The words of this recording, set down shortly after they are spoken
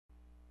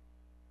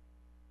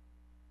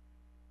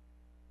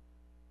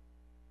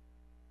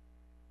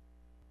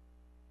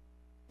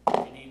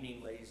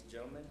ladies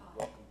and gentlemen.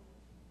 Welcome.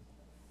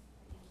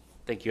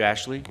 Thank you,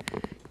 Ashley.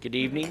 Good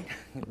evening.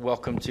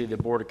 Welcome to the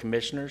Board of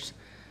Commissioners.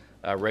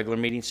 Regular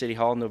meeting, City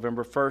Hall,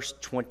 November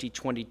 1st,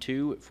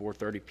 2022 at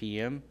 4:30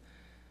 p.m.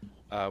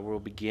 We'll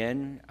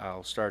begin.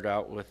 I'll start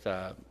out with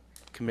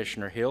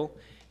Commissioner Hill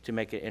to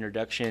make an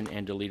introduction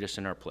and to lead us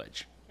in our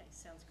pledge. Okay,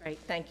 sounds great.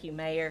 Thank you,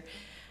 Mayor.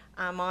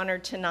 I'm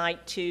honored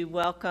tonight to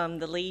welcome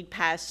the lead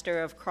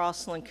pastor of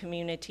Crossland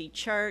Community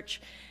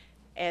Church.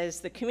 As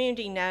the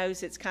community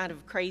knows, it's kind of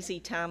a crazy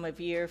time of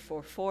year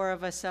for 4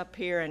 of us up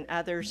here and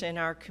others in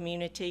our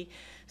community.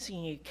 So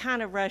you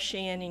kind of rush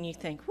in and you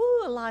think,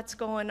 whoo, a lot's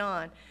going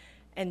on.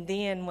 And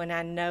then when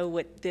I know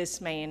what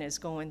this man is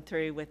going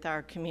through with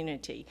our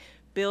community,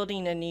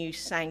 building a new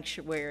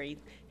sanctuary,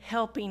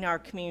 helping our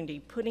community,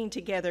 putting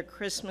together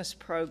Christmas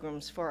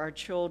programs for our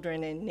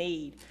children in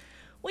need,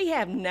 we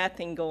have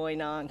nothing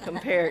going on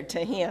compared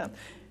to him.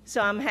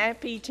 So I'm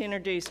happy to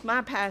introduce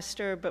my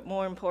pastor, but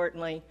more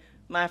importantly,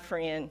 my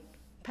friend,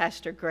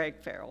 Pastor Greg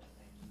Farrell.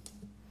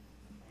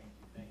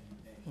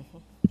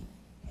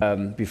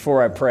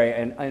 Before I pray,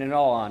 and in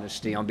all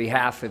honesty, on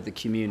behalf of the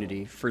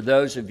community, for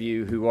those of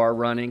you who are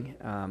running,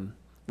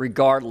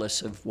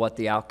 regardless of what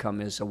the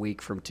outcome is a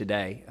week from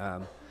today,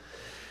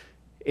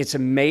 it's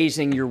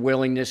amazing your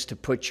willingness to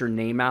put your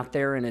name out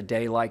there in a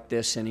day like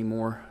this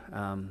anymore.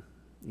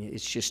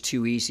 It's just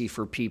too easy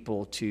for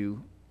people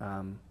to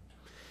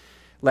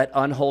let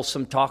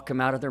unwholesome talk come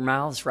out of their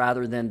mouths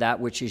rather than that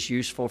which is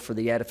useful for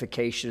the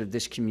edification of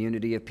this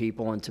community of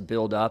people and to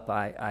build up.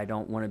 I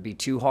don't want to be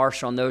too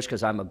harsh on those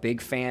because I'm a big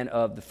fan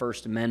of the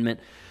First Amendment,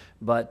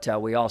 but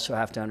we also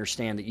have to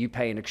understand that you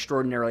pay an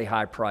extraordinarily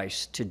high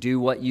price to do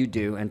what you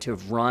do and to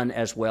have run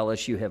as well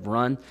as you have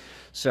run.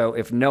 So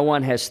if no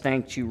one has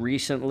thanked you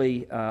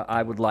recently,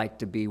 I would like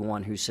to be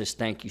one who says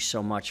thank you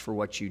so much for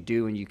what you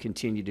do and you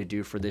continue to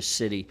do for this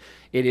city.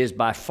 It is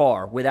by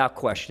far, without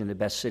question, the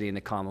best city in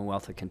the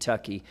Commonwealth of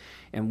Kentucky.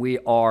 And we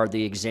are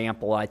the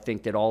example, I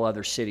think, that all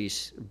other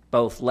cities,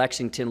 both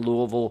Lexington,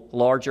 Louisville,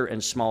 larger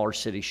and smaller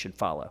cities should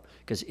follow,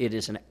 because it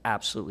is an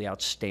absolutely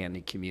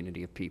outstanding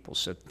community of people.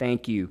 So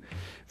thank you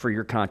for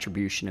your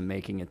contribution in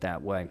making it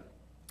that way.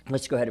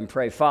 Let's go ahead and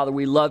pray. Father,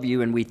 we love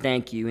you and we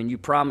thank you, and you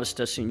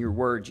promised us in your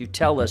word, you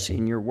tell us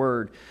in your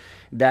word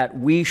that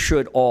we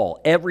should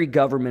all, every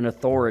government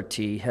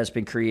authority has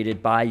been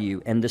created by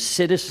you, and the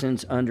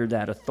citizens under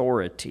that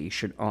authority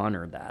should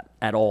honor that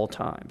at all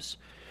times,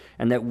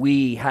 and that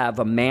we have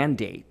a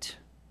mandate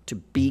to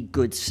be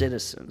good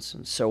citizens.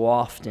 And so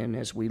often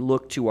as we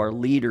look to our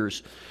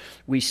leaders,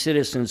 we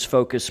citizens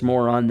focus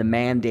more on the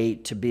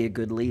mandate to be a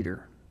good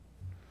leader.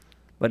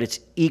 But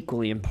it's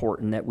equally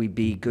important that we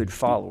be good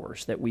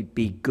followers, that we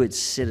be good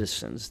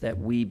citizens, that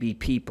we be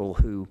people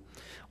who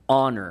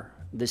honor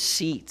the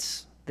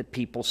seats that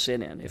people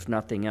sit in, if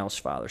nothing else,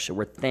 Father. So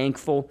we're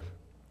thankful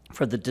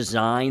for the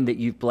design that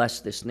you've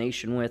blessed this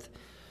nation with.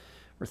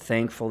 We're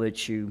thankful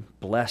that you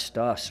blessed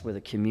us with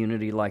a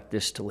community like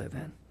this to live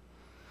in.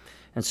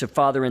 And so,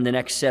 Father, in the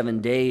next 7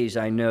 days,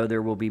 I know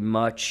there will be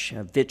much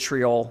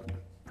vitriol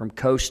from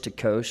coast to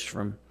coast,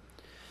 from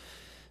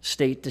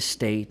state to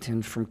state,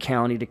 and from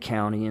county to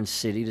county and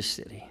city to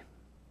city.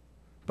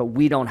 But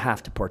we don't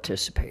have to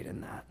participate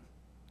in that.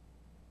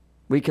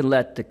 We can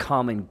let the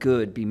common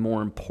good be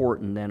more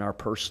important than our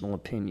personal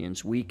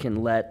opinions. We can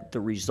let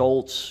the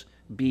results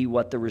be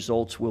what the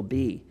results will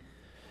be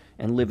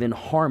and live in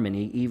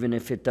harmony even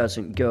if it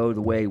doesn't go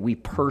the way we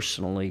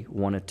personally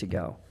want it to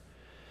go.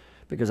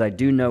 Because I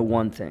do know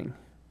one thing.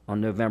 On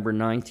November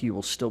 9th, you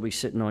will still be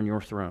sitting on your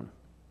throne.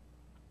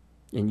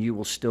 And you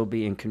will still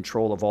be in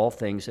control of all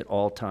things at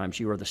all times.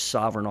 You are the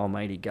sovereign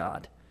Almighty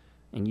God.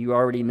 And you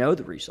already know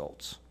the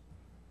results.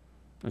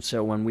 And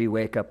so when we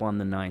wake up on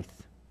the 9th,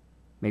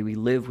 may we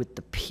live with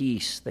the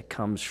peace that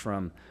comes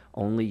from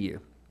only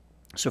you.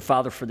 So,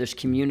 Father, for this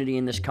community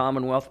in this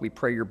Commonwealth, we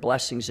pray your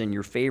blessings and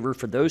your favor.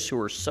 For those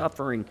who are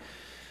suffering,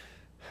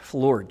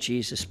 Lord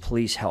Jesus,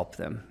 please help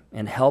them.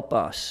 And help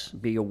us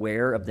be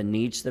aware of the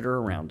needs that are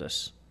around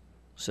us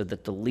so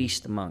that the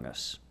least among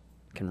us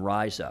can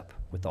rise up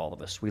with all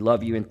of us. We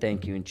love you and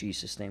thank you. In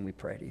Jesus' name we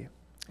pray to you.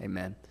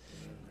 Amen.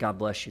 God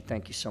bless you.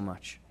 Thank you so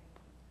much.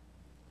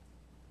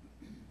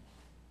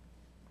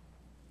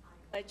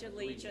 I pledge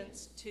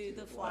allegiance to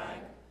the flag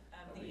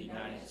of the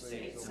United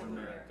States of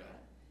America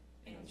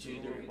and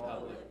to the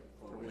republic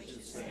for which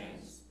it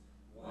stands,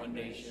 one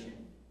nation,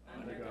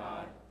 under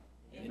God,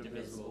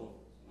 indivisible,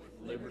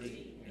 with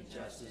liberty and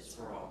justice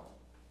for all.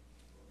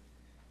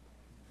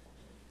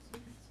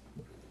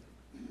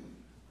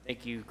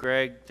 Thank you,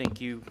 Greg.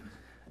 Thank you,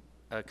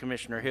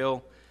 Commissioner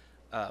Hill.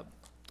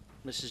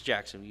 Mrs.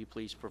 Jackson, will you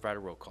please provide a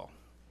roll call?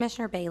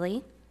 Commissioner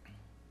Bailey.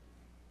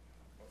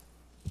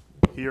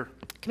 Here.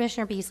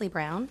 Commissioner Beasley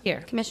Brown.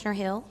 Here. Commissioner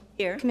Hill.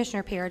 Here.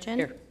 Commissioner Perigin.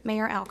 Here.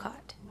 Mayor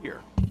Alcott.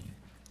 Here.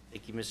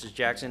 Thank you, Mrs.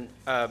 Jackson.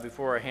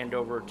 Before I hand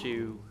over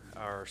to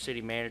our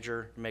city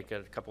manager to make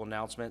a couple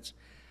announcements,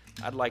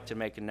 I'd like to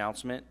make an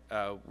announcement.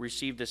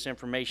 Received this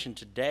information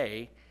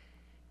today,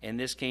 and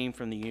this came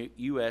from the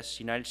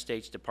United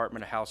States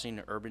Department of Housing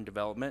and Urban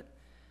Development.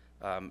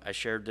 I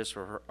shared this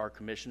with our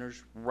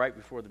commissioners right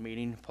before the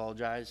meeting,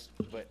 apologize,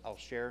 but I'll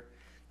share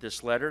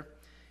this letter.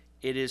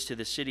 It is to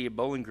the City of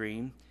Bowling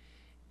Green,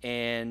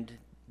 and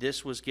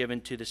this was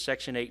given to the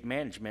Section 8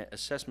 Management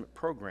Assessment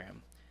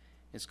Program.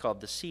 It's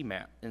called the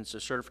CMAP, and it's a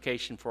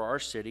certification for our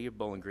city of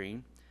Bowling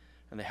Green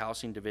and the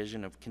Housing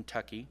Division of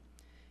Kentucky.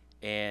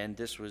 And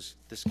this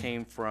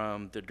came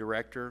from the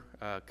director,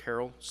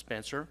 Carol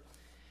Spencer,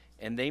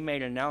 and they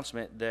made an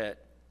announcement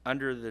that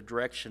under the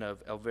direction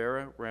of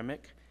Elvira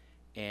Remick,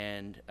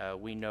 and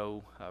we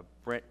know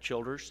Brent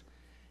Childers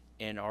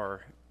in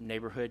our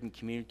neighborhood and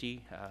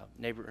community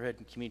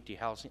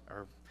housing,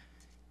 or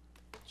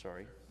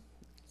sorry,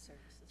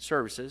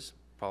 services,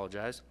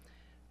 apologize.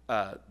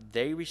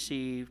 They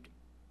received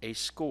a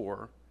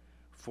score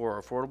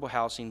for affordable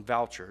housing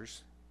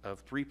vouchers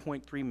of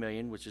 3.3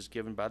 million, which is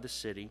given by the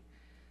city,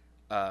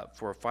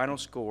 for a final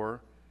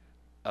score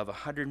of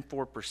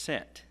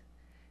 104%.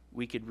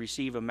 We could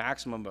receive a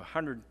maximum of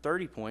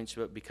 130 points,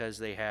 but because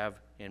they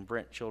have, and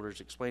Brent Childers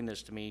explained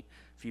this to me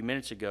a few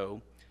minutes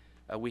ago,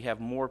 we have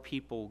more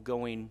people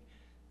going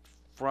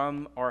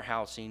from our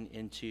housing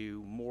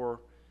into more,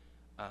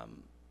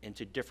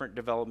 into different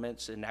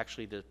developments, and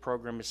actually the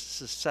program is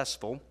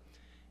successful,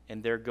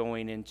 and they're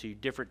going into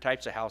different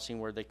types of housing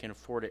where they can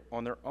afford it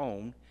on their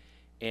own,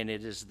 and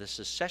it is the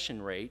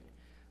succession rate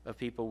of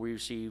people we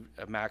received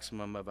a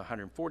maximum of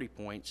 140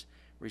 points,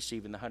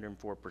 receiving the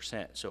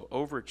 104%. So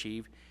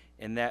overachieve,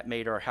 and that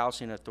made our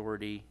housing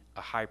authority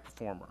a high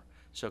performer.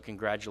 So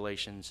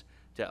congratulations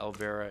to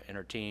Elvira and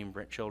her team,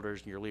 Brent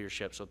Childers, and your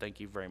leadership. So thank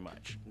you very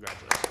much.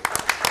 Congratulations.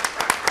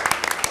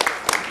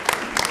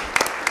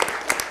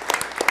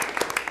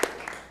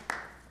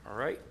 All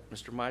right,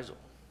 Mr. Meisel.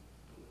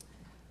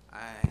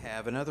 I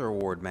have another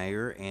award,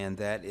 Mayor, and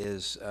that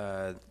is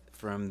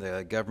from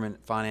the Government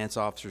Finance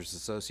Officers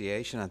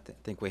Association. I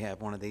think we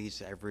have one of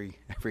these every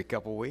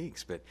couple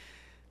weeks, but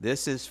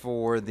this is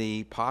for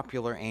the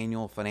popular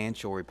annual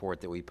financial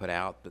report that we put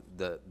out,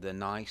 the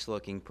nice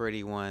looking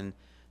pretty one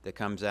that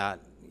comes out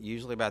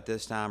usually about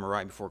this time or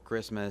right before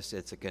Christmas.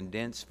 It's a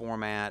condensed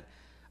format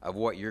of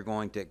what you're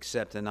going to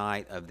accept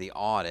tonight of the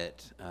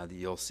audit that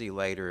you'll see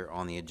later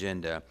on the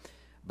agenda.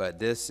 But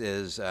this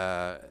is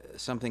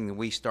something that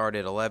we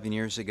started 11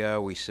 years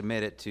ago. We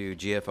submitted to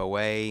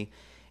GFOA,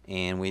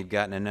 and we've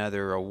gotten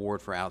another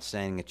award for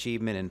outstanding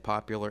achievement in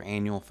popular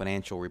annual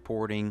financial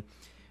reporting.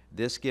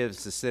 This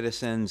gives the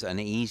citizens an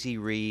easy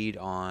read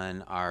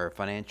on our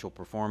financial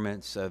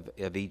performance of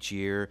each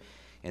year,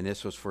 and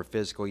this was for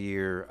fiscal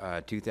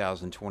year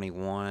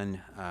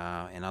 2021.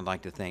 And I'd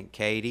like to thank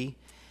Katie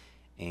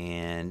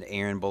and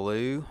Aaron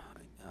Ballou,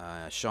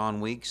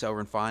 Sean Weeks over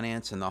in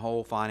finance, and the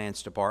whole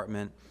finance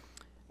department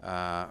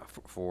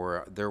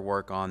for their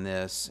work on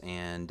this,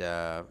 and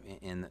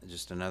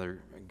just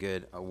another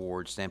good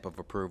award, stamp of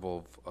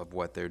approval of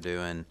what they're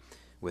doing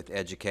with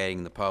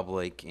educating the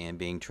public and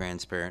being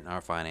transparent in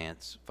our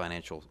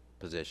financial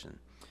position.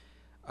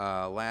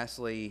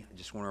 Lastly, I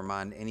just want to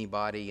remind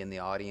anybody in the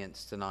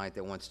audience tonight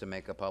that wants to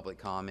make a public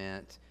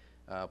comment,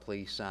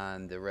 please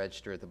sign the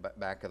register at the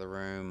back of the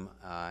room,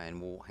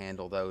 and we'll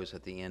handle those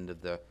at the end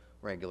of the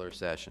regular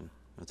session.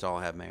 That's all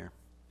I have, Mayor.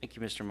 Thank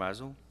you, Mr.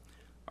 Meisel.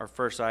 Our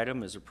first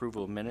item is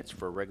approval of minutes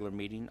for a regular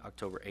meeting,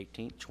 October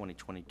 18th,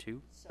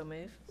 2022. So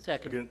move.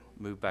 Second.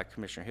 Moved by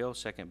Commissioner Hill,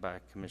 second by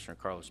Commissioner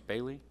Carlos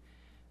Bailey.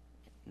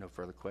 No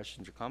further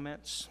questions or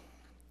comments.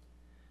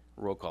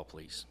 Roll call,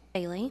 please.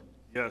 Bailey?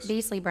 Yes.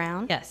 Beasley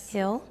Brown? Yes.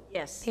 Hill?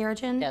 Yes.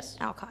 Perigin? Yes.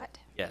 Alcott.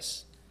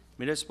 Yes.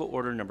 Municipal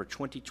order number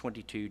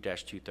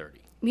 2022-230.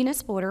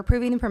 Municipal order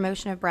approving the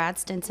promotion of Brad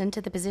Stinson to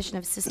the position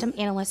of System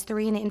Analyst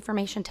 3 in the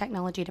Information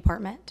Technology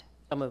Department.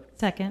 So moved.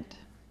 Second.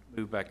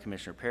 Moved by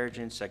Commissioner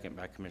Perigin, second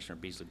by Commissioner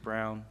Beasley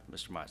Brown.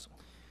 Mr. Meisel.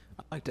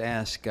 I'd like to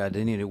ask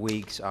Danita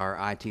Weeks, our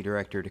IT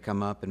director, to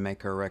come up and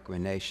make her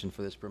recommendation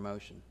for this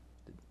promotion.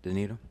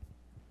 Danita?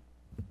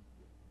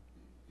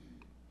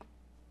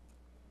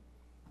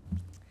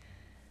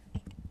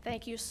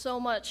 Thank you so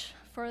much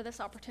for this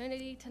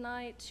opportunity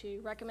tonight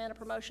to recommend a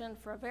promotion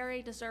for a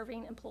very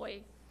deserving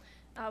employee.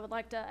 I would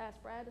like to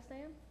ask Brad to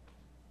stand.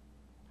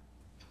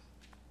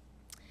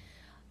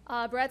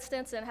 Brad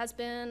Stinson has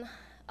been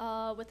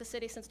with the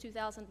city since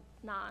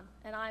 2009,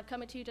 and I am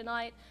coming to you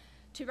tonight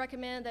to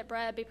recommend that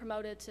Brad be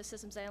promoted to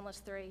Systems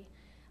Analyst 3.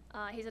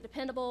 He's a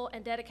dependable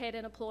and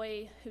dedicated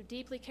employee who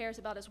deeply cares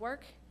about his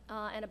work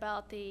and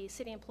about the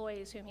city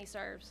employees whom he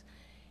serves.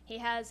 He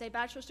has a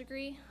bachelor's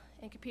degree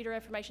in computer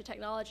information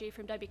technology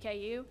from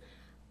WKU,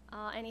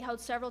 and he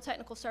holds several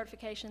technical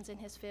certifications in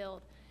his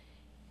field.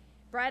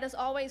 Brad is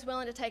always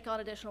willing to take on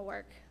additional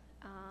work.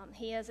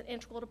 He is an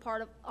integral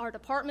part of our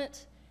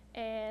department,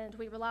 and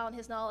we rely on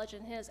his knowledge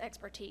and his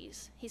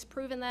expertise. He's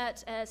proven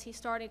that as he's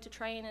starting to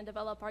train and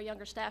develop our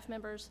younger staff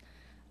members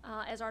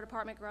as our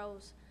department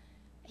grows.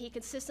 He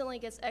consistently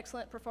gets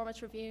excellent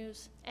performance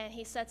reviews, and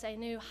he sets a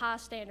new high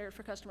standard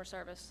for customer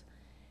service.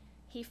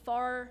 He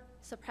far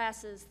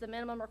surpasses the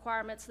minimum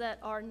requirements that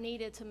are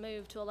needed to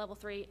move to a level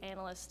 3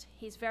 analyst.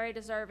 He's very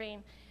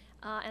deserving,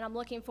 and I'm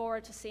looking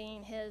forward to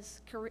seeing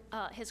his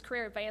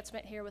career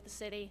advancement here with the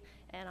city.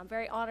 And I'm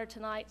very honored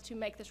tonight to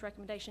make this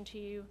recommendation to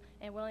you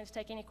and willing to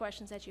take any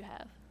questions that you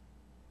have.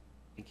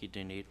 Thank you,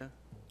 Danita.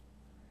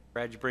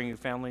 Brad, did you bring your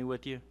family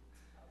with you?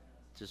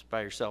 Just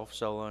by yourself,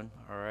 soloing?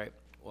 All right.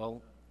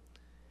 Well,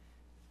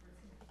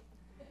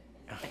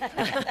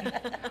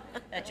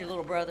 That's your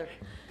little brother.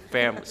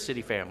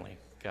 city family.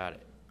 Got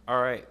it.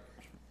 All right.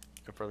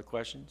 No further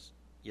questions?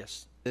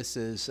 Yes. This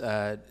is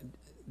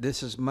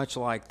much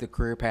like the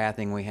career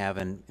pathing we have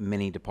in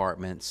many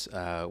departments.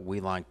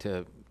 We like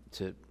to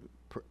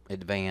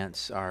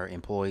advance our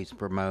employees,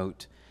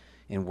 promote,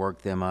 and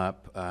work them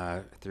up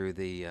through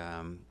these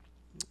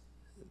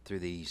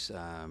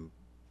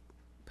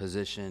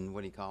position.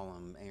 What do you call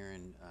them,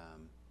 Aaron?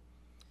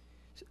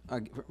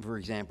 For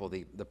example,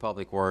 the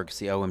Public Works,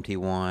 the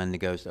OMT1, it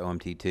goes to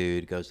OMT2,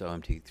 it goes to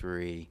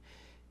OMT3,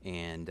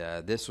 and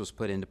this was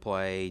put into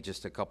play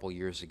just a couple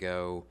years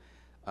ago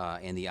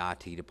in the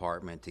IT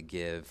department to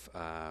give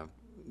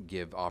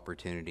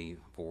opportunity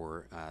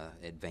for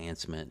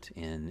advancement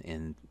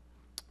in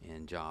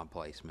job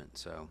placement.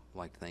 So I'd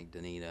like to thank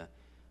Danita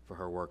for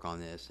her work on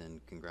this,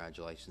 and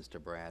congratulations to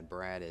Brad.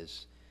 Brad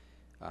is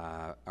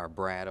our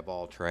Brad of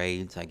all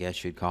trades, I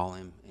guess you'd call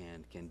him,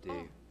 and can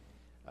do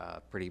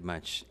pretty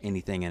much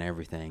anything and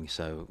everything.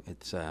 So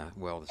it's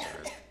well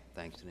deserved.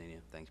 Thanks,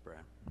 Danita. Thanks, Brad.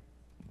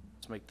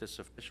 Let's make this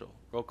official.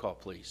 Roll call,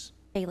 please.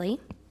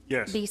 Bailey?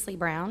 Yes. Beasley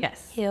Brown?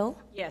 Yes. Hill?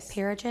 Yes.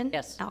 Perigin?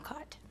 Yes.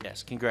 Alcott?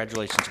 Yes.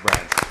 Congratulations,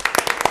 Brad.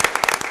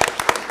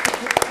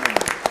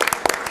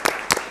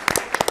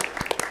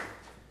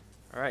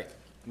 All right.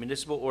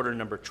 Municipal order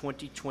number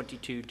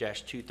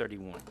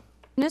 2022-231.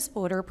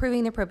 Municipal order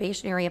approving the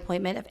probationary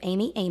appointment of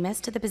Amy Amos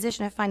to the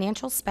position of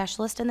financial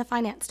specialist in the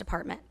Finance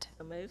Department.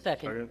 So moved.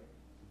 Second.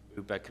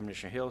 Moved by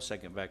Commissioner Hill,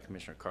 second by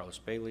Commissioner Carlos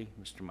Bailey.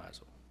 Mr.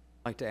 Mizel.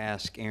 I'd like to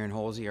ask Aaron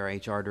Holsey, our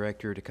HR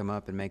director, to come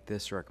up and make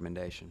this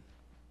recommendation.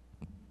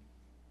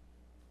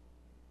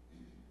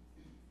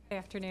 Good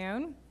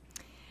afternoon.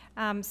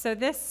 So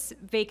this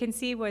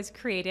vacancy was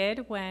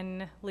created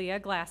when Leah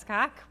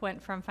Glasscock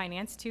went from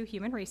finance to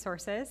human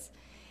resources.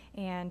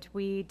 And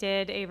we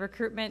did a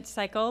recruitment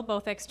cycle,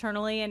 both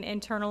externally and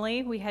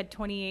internally. We had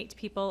 28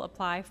 people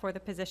apply for the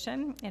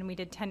position, and we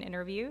did 10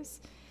 interviews.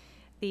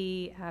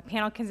 The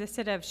panel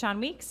consisted of Sean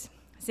Weeks,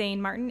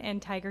 Zane Martin,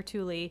 and Tiger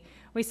Tooley.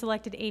 We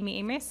selected Amy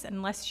Amos,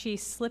 unless she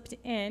slipped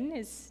in,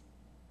 is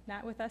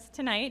not with us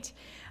tonight,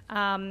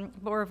 but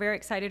we're very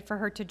excited for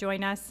her to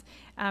join us.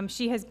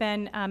 She has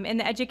been in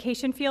the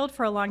education field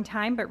for a long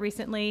time, but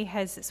recently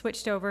has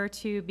switched over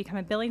to become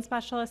a billing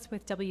specialist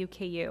with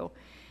WKU.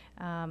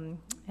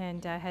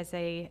 And has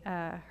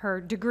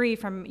her degree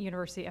from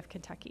University of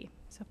Kentucky.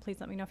 So please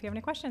let me know if you have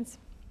any questions.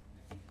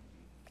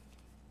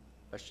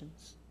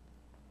 Questions?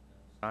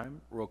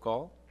 Time. Roll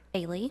call.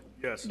 Bailey?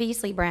 Yes.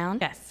 Beasley Brown?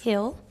 Yes.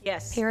 Hill?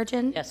 Yes.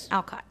 Perigin? Yes.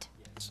 Alcott?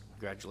 Yes.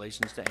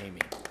 Congratulations to Amy.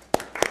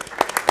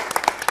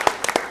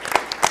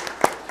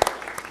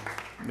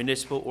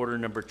 Municipal order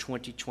number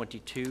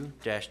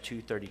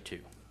 2022-232.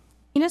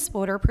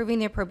 Municipal order approving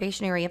the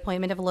probationary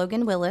appointment of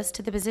Logan Willis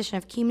to the position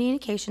of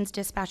Communications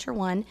Dispatcher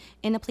 1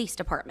 in the Police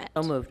Department.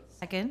 So moved.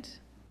 Second.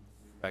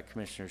 By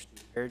Commissioner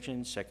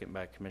Perigin, second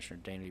by Commissioner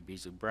Danny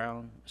Beasley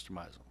Brown. Mr.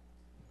 Mizel.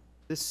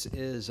 This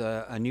is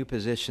a new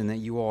position that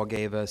you all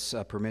gave us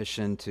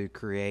permission to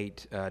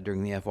create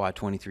during the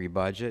FY23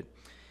 budget.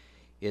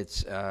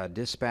 It's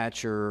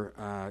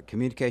dispatcher,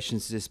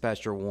 Communications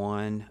Dispatcher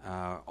 1,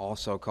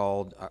 also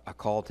called a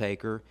call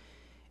taker.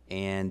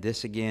 And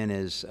this, again,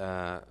 is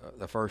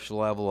the first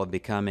level of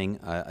becoming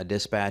a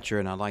dispatcher,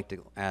 and I'd like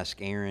to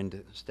ask Aaron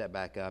to step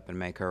back up and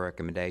make her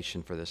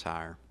recommendation for this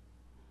hire.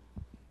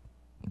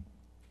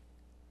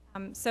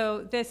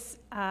 So this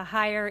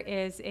hire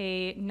is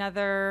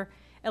another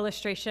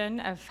illustration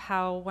of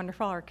how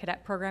wonderful our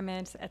cadet program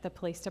is at the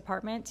police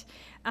department.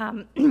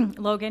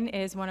 Logan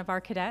is one of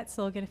our cadets.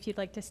 Logan, if you'd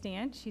like to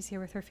stand, she's here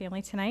with her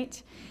family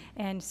tonight.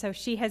 And so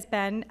she has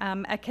been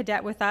a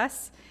cadet with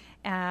us.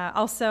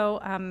 Also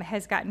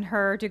has gotten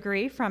her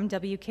degree from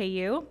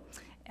WKU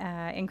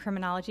in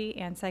criminology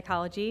and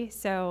psychology.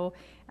 So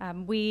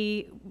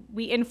we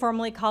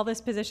informally call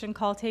this position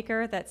call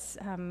taker. That's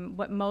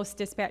what most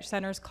dispatch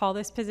centers call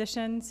this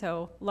position.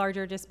 So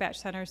larger dispatch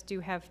centers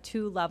do have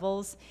 2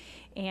 levels,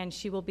 and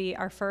she will be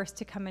our first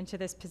to come into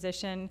this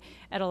position.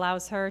 It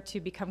allows her to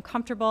become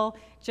comfortable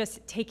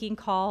just taking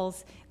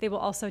calls. They will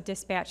also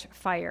dispatch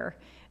fire.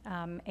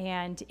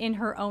 And in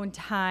her own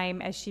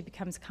time, as she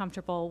becomes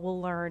comfortable, we'll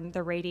learn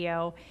the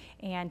radio,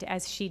 and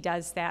as she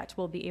does that,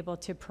 we'll be able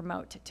to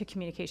promote to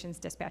Communications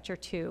Dispatcher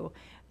 2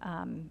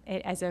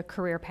 as a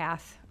career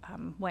path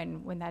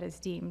when that is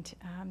deemed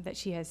that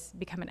she has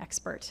become an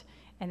expert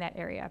in that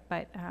area.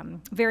 But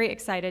very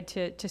excited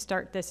to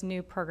start this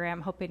new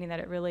program, hoping that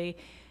it really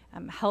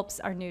helps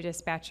our new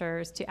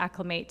dispatchers to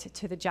acclimate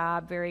to the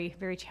job, very,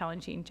 very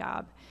challenging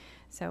job.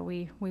 So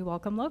we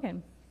welcome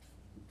Logan.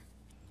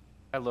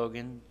 Hi,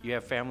 Logan. You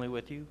have family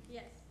with you?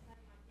 Yes. I have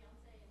my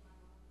fiance and my mom.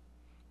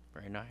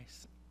 Very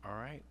nice. All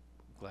right.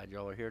 Glad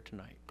y'all are here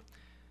tonight.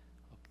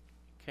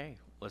 Okay,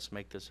 let's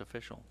make this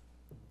official.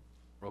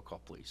 Roll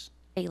call, please.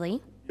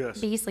 Bailey? Yes.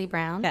 Beasley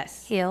Brown?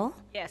 Yes. Hill?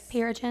 Yes.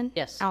 Perigin?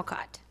 Yes.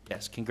 Alcott?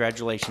 Yes,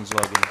 congratulations,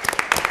 Logan.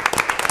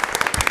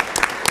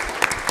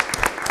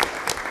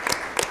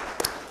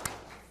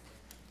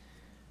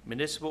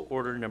 Municipal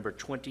Order Number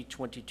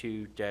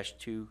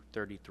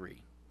 2022-233.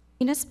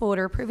 Municipal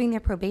order approving the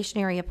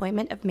probationary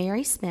appointment of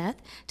Mary Smith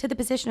to the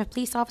position of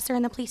police officer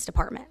in the police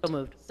department. So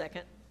moved.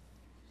 Second.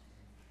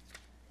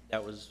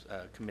 That was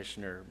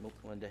Commissioner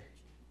Melinda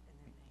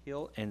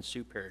Hill and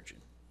Sue Perigin.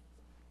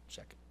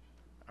 Second.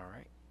 All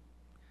right.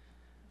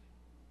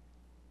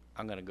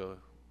 I'm going to go,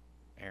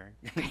 Aaron.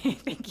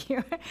 Thank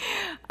you.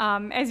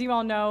 As you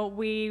all know,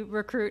 we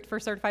recruit for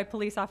certified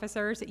police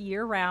officers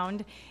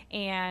year-round,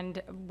 and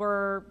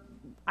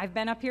I've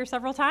been up here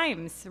several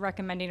times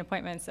recommending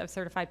appointments of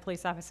certified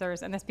police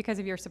officers, and that's because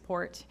of your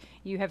support.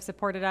 You have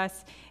supported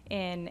us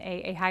in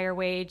a higher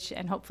wage,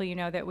 and hopefully you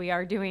know that we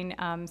are doing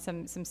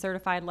some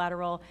certified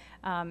lateral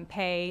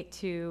pay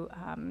to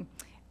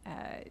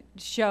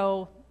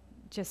show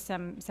just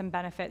some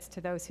benefits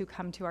to those who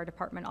come to our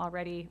department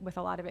already with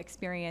a lot of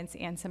experience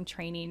and some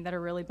training that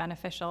are really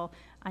beneficial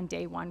on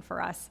day one for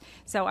us.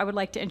 So I would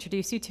like to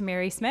introduce you to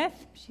Mary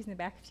Smith. She's in the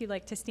back if you'd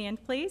like to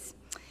stand, please.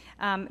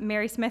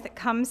 Mary Smith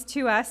comes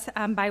to us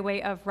by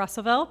way of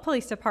Russellville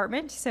Police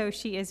Department, so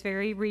she is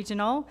very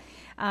regional.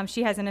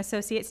 She has an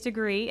associate's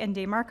degree in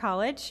Daymar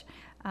College,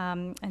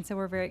 and so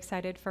we're very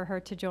excited for her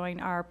to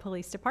join our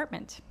police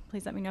department.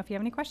 Please let me know if you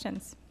have any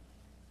questions.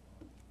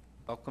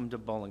 Welcome to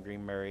Bowling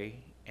Green,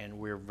 Mary, and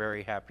we're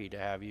very happy to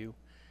have you.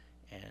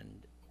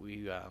 And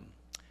we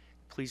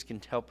please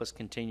can help us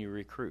continue to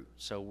recruit.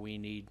 So we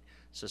need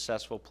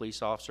successful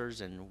police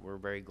officers, and we're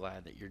very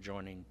glad that you're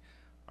joining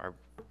our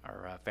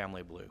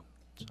family Blue.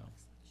 So,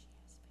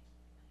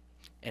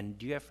 and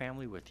do you have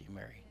family with you,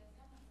 Mary?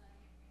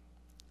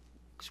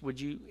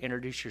 Would you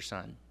introduce your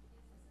son?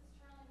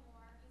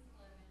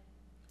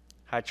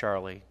 Hi,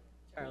 Charlie.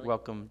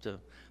 Welcome to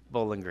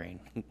Bowling Green.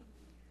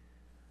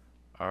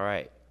 All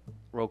right.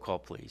 Roll call,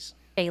 please.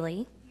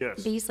 Bailey?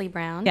 Yes. Beasley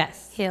Brown?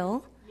 Yes.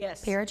 Hill?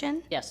 Yes.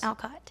 Perigin? Yes.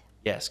 Alcott?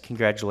 Yes,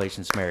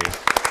 congratulations, Mary.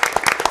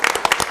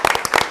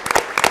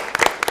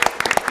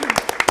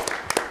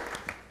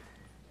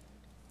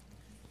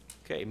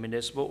 Okay,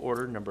 Municipal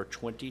Order Number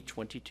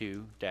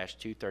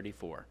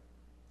 2022-234.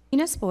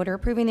 Municipal order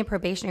approving the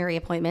probationary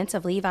appointments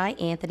of Levi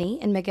Anthony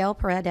and Miguel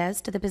Paredes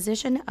to the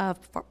position of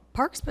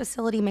Parks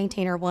Facility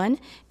Maintainer 1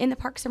 in the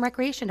Parks and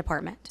Recreation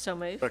Department. So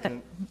moved.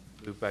 Second.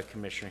 Moved by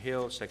Commissioner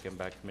Hill, second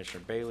by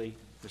Commissioner Bailey.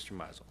 Mr.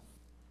 Mizel.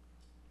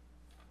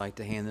 I'd like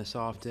to hand this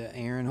off to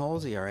Aaron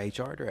Halsey, our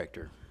HR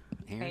Director.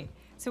 Aaron? Great.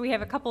 So we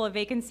have a couple of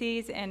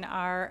vacancies in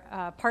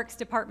our Parks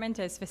Department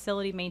as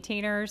facility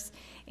maintainers,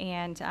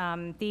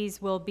 and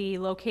these will be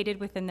located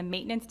within the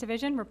Maintenance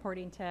Division,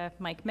 reporting to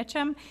Mike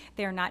Mitchum.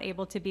 They are not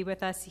able to be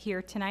with us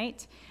here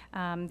tonight.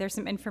 There's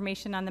some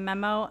information on the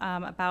memo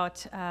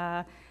about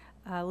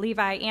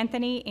Levi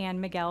Anthony and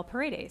Miguel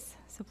Paredes.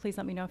 So please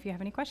let me know if you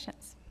have any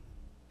questions.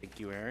 Thank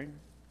you, Aaron.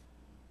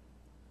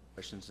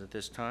 Questions at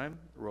this time?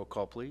 Roll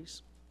call,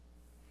 please.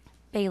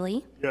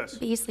 Bailey? Yes.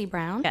 Beasley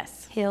Brown?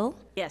 Yes. Hill?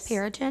 Yes.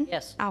 Perigin?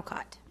 Yes.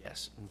 Alcott?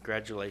 Yes,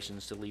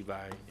 congratulations to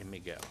Levi and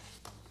Miguel.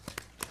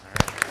 All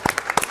right.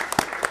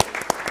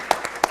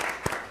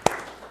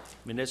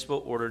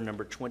 Municipal Order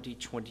Number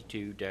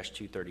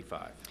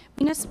 2022-235.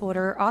 Municipal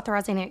order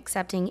authorizing and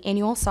accepting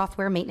annual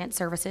software maintenance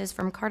services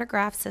from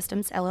Cartograph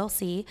Systems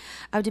LLC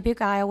of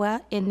Dubuque,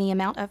 Iowa in the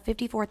amount of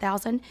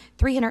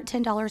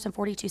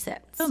 $54,310.42.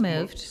 So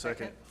moved.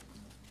 Second.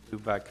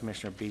 Moved by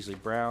Commissioner Beasley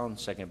Brown,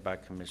 second by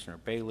Commissioner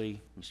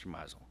Bailey. Mr.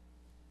 Mizel.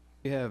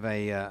 You have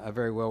a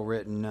very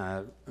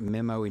well-written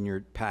memo in your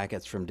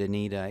packets from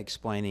Danita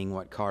explaining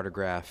what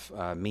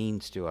Cartograph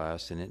means to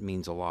us, and it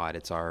means a lot.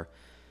 It's our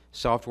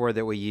software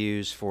that we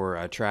use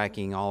for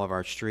tracking all of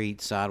our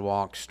streets,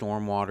 sidewalks,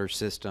 stormwater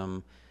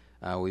system.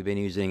 We've been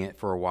using it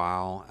for a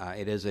while.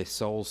 It is a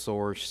sole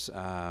source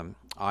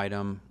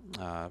item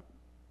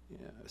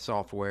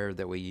software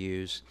that we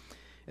use.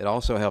 It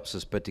also helps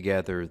us put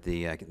together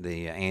the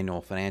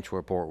annual financial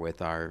report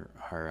with our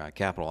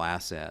capital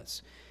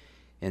assets.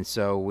 And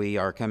so we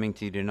are coming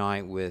to you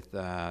tonight with,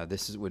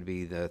 would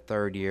be the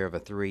third year of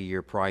a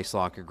 3-year price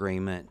lock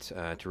agreement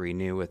to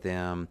renew with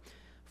them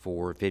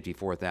for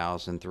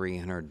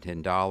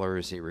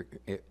 $54,310.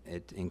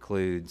 It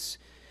includes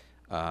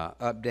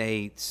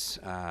updates,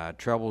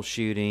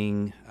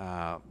 troubleshooting,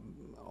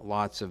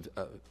 lots of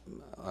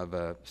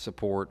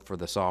support for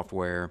the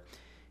software.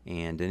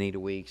 And Danita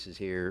Weeks is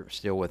here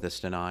still with us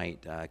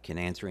tonight, can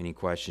answer any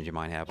questions you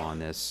might have on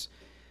this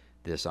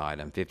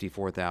item.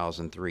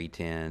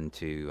 $54,310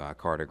 to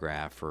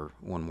Cartograph for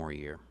 1 more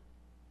year.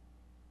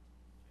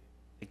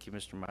 Thank you,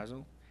 Mr.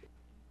 Mizel.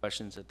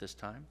 Questions at this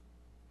time?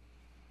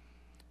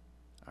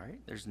 All right,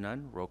 there's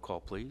none. Roll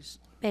call, please.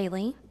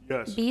 Bailey?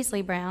 Yes.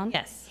 Beasley Brown?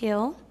 Yes.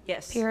 Hill?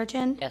 Yes.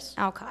 Perigin? Yes.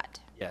 Alcott?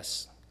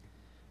 Yes.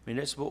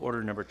 Municipal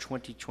Order Number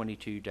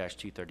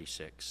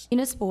 2022-236.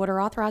 Municipal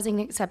order authorizing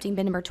and accepting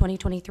bid number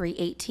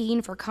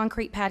 2023-18 for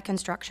concrete pad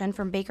construction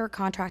from Baker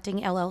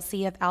Contracting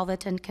LLC of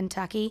Alvaton,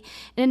 Kentucky,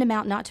 in an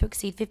amount not to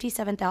exceed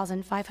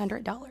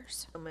 $57,500.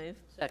 So move.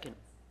 Second.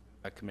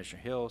 By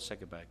Commissioner Hill,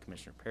 second by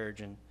Commissioner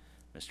Perigin.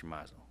 Mr.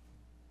 Mizel.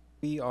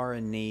 We are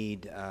in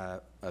need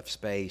of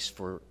space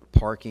for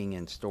parking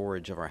and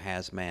storage of our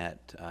hazmat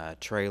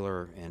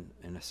trailer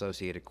and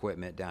associated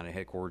equipment down at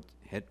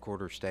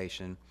headquarters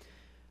station.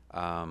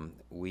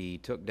 We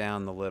took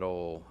down the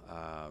little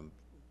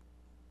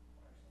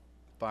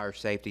fire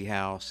safety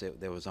house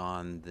that was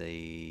on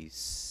the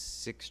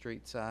 7th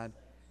Street side,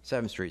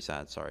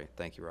 sorry.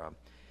 Thank you, Rob.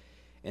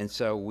 And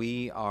so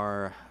we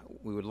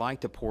would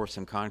like to pour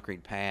some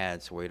concrete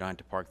pads so we don't have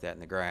to park that in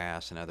the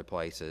grass and other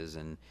places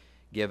and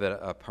give it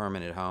a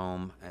permanent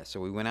home. So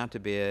we went out to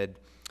bid.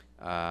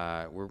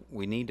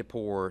 We need to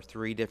pour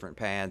 3 different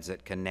pads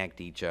that connect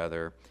each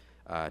other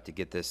to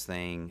get this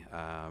thing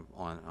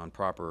on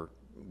proper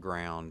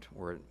ground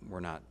where we're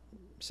not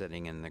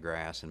sitting in the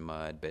grass and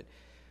mud. But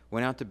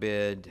went out to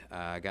bid,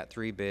 got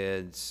 3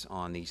 bids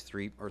on these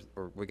 3, or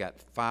we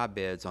got 5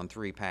 bids on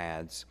 3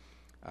 pads.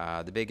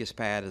 The biggest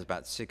pad is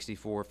about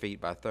 64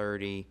 feet by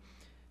 30.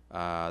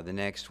 The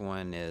next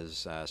one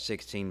is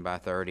 16 by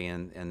 30,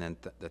 and then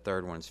the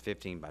third one is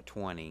 15 by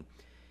 20.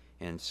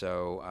 And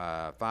so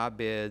 5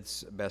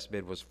 bids. Best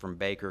bid was from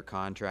Baker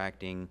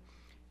Contracting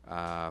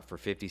for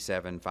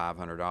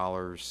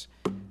 $57,500.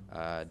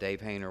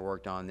 Dave Hayner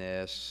worked on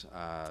this.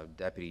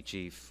 Deputy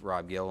Chief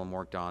Rob Gillum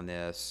worked on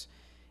this.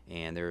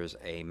 And there's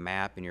a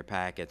map in your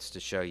packets to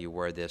show you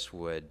where this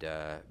would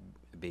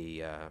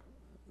be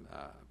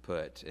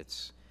put.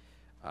 It's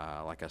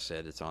like I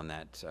said, it's on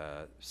that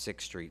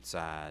 6th Street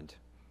side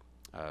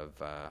of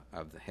the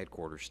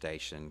headquarters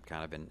station,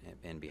 kind of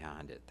in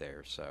behind it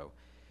there. So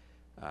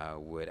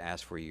would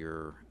ask for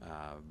your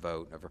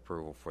vote of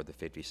approval for the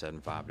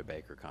 $57,500 to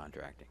Baker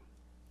Contracting.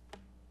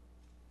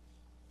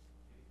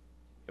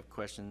 Have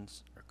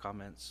questions or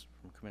comments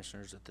from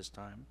commissioners at this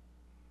time?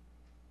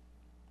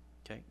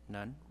 Okay,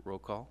 none. Roll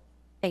call.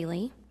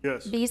 Bailey?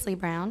 Yes. Beasley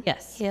Brown?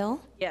 Yes.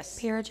 Hill? Yes.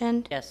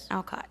 Perigin? Yes.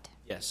 Alcott?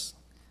 Yes.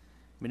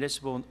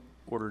 Municipal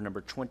Order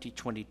Number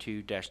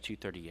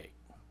 2022-238.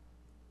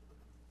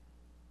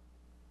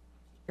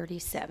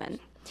 37.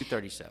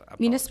 237. I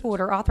Municipal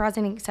apologize. order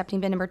authorizing and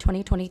accepting bid number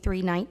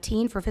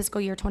 2023-19 for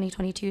fiscal year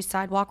 2022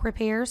 sidewalk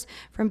repairs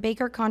from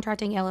Baker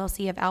Contracting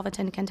LLC of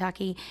Alvaton,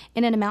 Kentucky,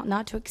 in an amount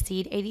not to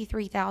exceed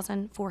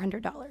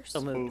 $83,400.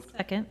 So moved.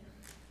 Second.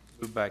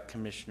 Moved by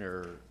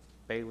Commissioner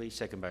Bailey,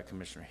 second by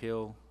Commissioner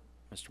Hill.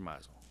 Mr.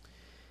 Mizel.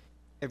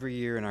 Every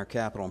year in our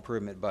capital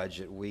improvement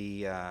budget,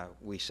 we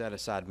set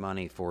aside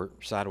money for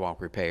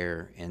sidewalk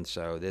repair, and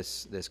so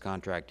this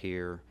contract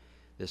here,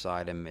 this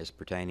item is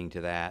pertaining to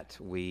that.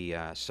 We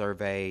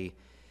survey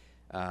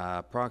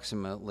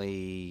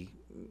approximately,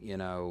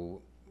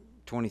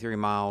 23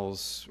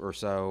 miles or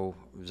so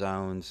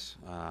zones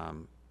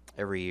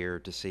every year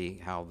to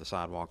see how the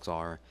sidewalks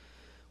are.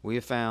 We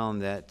have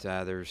found that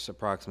there's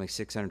approximately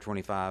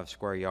 625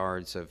 square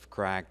yards of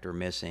cracked or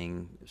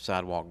missing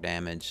sidewalk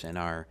damage in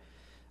our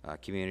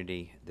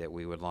community that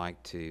we would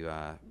like to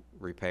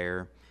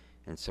repair.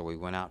 And so we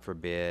went out for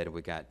bid.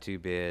 We got 2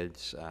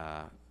 bids,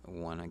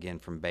 one again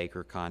from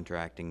Baker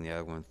Contracting, the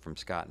other one from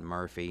Scott and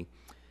Murphy.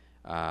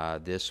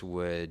 This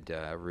would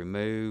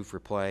remove,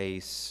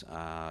 replace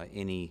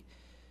any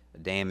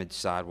damaged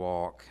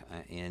sidewalk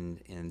in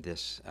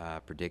this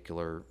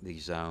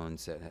these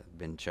zones that have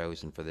been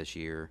chosen for this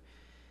year,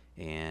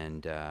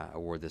 and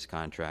award this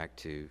contract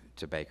to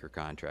Baker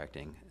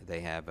Contracting.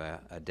 They have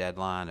a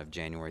deadline of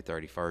January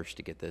 31st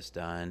to get this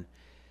done,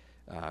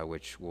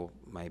 which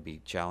may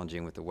be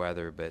challenging with the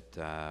weather, but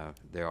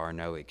there are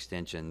no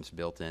extensions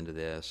built into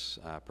this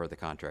per the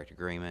contract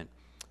agreement.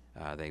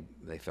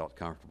 They felt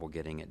comfortable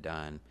getting it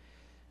done.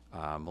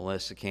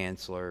 Melissa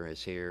Kanzler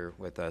is here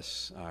with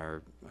us.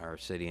 Our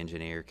city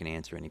engineer can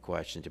answer any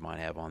questions you might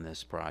have on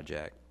this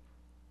project.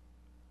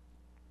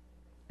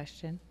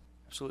 Question.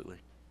 Absolutely.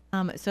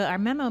 So our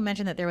memo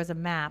mentioned that there was a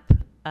map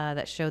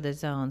that showed the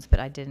zones, but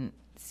I didn't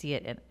see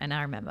it in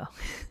our memo.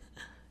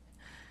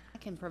 I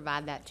can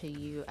provide that to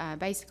you.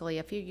 Basically,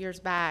 a few years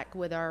back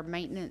with our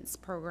maintenance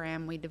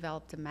program, we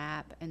developed a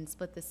map and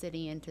split the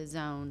city into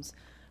zones,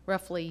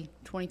 roughly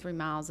 23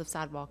 miles of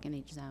sidewalk in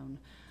each zone.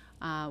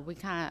 We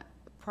kind of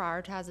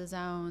prioritize the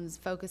zones,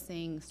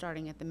 focusing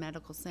starting at the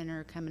medical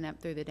center, coming up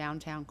through the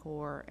downtown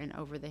core and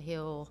over the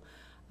hill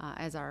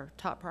as our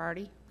top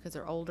priority because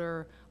they're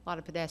older, a lot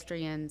of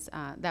pedestrians.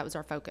 That was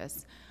our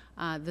focus.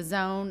 The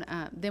zone,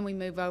 then we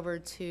move over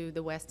to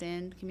the west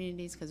end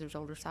communities because there's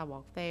older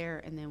sidewalk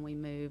there, and then we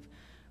move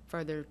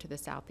further to the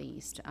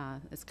southeast.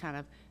 It's kind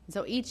of,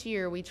 so each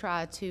year we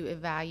try to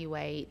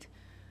evaluate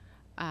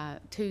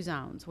 2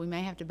 zones. We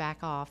may have to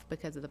back off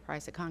because of the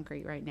price of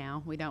concrete right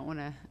now. We don't want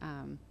to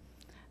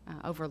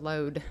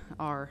overload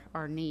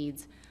our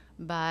needs.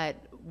 But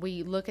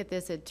we look at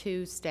this at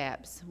 2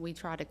 steps. We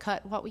try to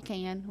cut what we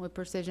can with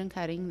precision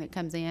cutting that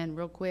comes in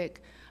real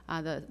quick,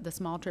 the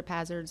small trip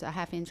hazards, a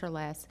 1/2 inch or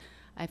less.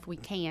 If we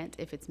can't,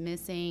 if it's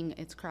missing,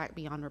 it's cracked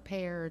beyond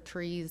repair,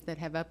 trees that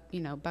have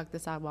bucked the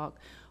sidewalk,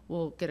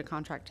 we'll get a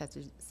contract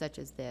such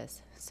as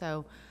this.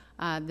 So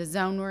the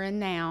zone we're in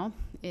now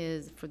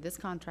is, for this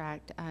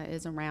contract,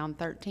 is around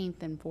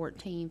 13th and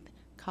 14th,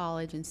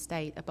 College and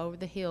State, up over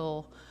the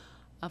hill.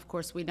 Of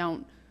course, we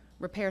don't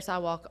repair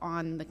sidewalk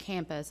on the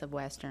campus of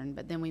Western,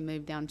 but then we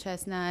move down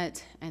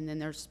Chestnut, and then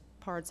there's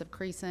parts of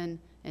Creason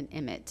and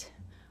Emmett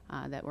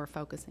that we're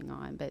focusing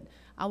on. But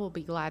I will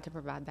be glad to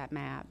provide that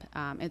map.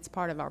 It's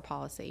part of our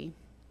policy.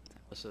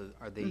 So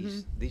are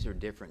these are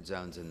different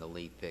zones in the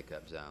lead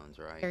pickup zones,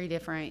 right? Very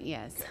different,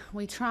 yes.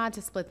 We tried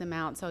to split them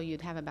out so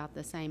you'd have about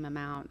the same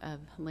amount of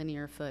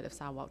linear foot of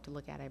sidewalk to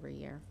look at every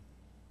year.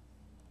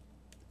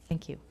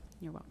 Thank you.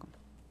 You're welcome.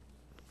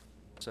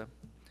 So,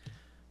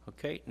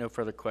 okay, no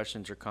further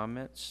questions or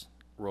comments.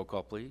 Roll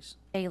call, please.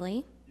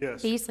 Bailey?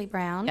 Yes. Beasley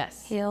Brown?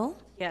 Yes. Hill?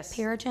 Yes.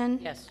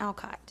 Perigin? Yes.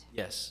 Alcott?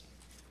 Yes.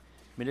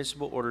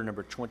 Municipal order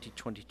number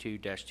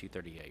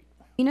 2022-238.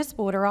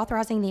 Municipal order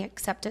authorizing the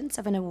acceptance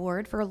of an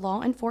award for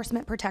Law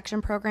Enforcement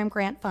Protection Program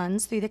grant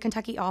funds through the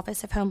Kentucky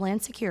Office of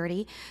Homeland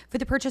Security for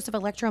the purchase of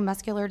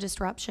electromuscular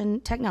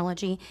disruption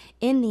technology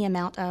in the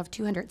amount of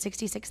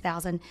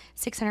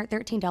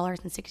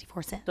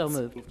 $266,613.64. So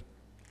moved.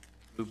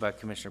 Moved by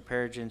Commissioner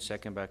Perigin,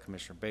 second by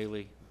Commissioner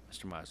Bailey.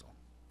 Mr. Mizel.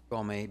 You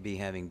all may be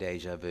having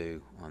deja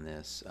vu on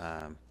this.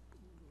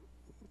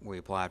 We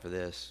applied for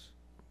this,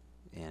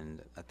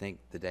 and I think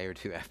the day or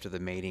two after the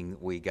meeting,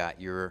 we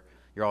got your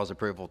all's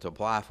approval to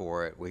apply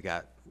for it. We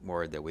got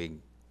word that we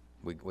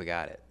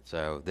got it.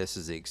 So this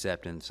is the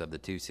acceptance of the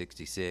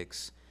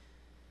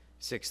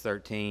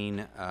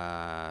 266,613.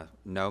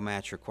 No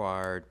match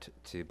required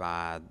to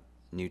buy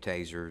new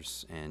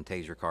tasers and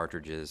taser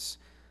cartridges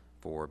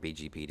for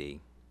BGPD.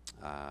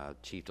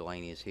 Chief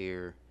Delaney is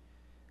here.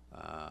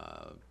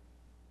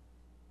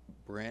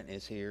 Brent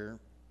is here.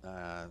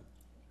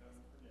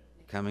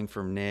 Coming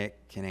from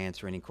Nick, can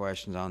answer any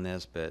questions on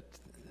this, but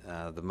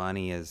the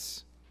money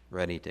is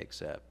ready to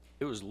accept.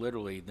 It was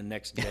literally the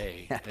next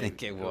day. I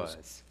think it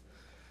was.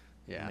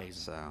 Yeah, amazing.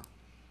 so.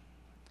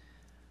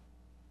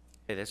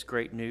 Hey, that's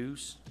great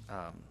news.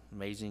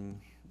 Amazing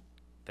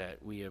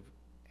that we have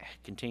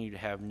continued to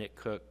have Nick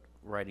Cook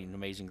writing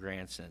amazing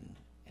grants, and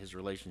his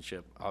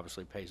relationship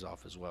obviously pays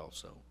off as well.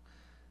 So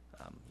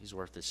he's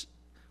worth his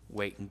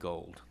weight in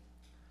gold.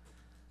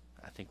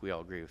 I think we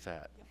all agree with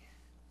that.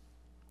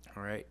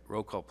 All right,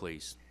 roll call,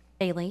 please.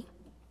 Bailey?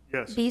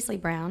 Yes. Beasley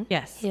Brown?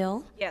 Yes.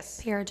 Hill? Yes.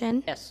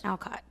 Perigin? Yes.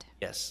 Alcott?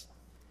 Yes.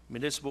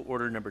 Municipal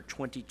order number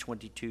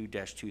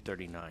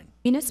 2022-239.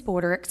 Municipal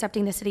order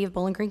accepting the City of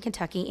Bowling Green,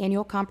 Kentucky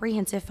Annual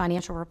Comprehensive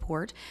Financial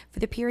Report for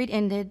the period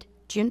ended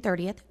June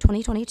 30th,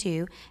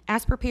 2022,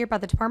 as prepared by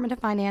the Department of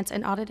Finance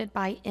and audited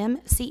by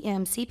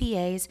MCM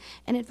CPAs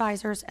and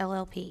Advisors,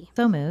 LLP.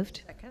 So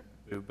moved.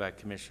 Moved by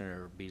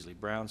Commissioner Beasley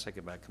Brown,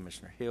 second by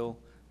Commissioner Hill.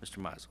 Mr.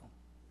 Mizel.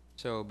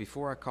 So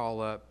before I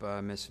call up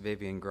Ms.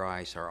 Vivian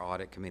Grice, our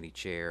Audit Committee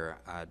Chair,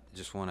 I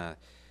just want to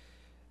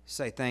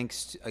say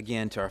thanks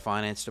again to our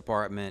Finance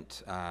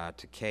Department,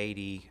 to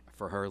Katie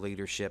for her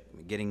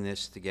leadership, getting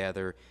this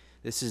together.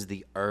 This is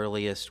the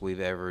earliest we've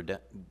ever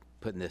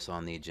putting this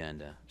on the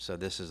agenda. So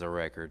this is a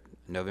record,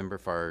 November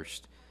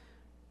 1st,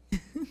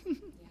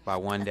 by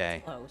one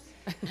day.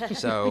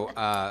 So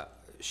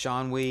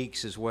Sean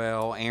Weeks as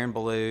well, Aaron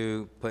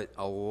Ballou put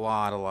a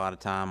lot of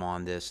time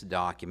on this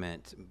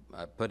document,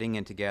 putting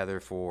it together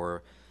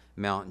for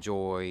Mount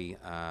Joy,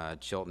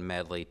 Chilton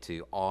Medley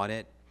to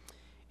audit.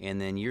 And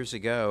then years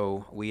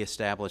ago, we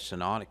established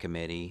an audit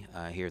committee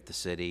here at the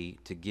city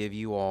to give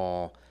you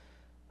all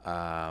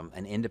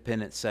an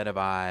independent set of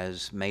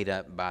eyes made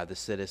up by the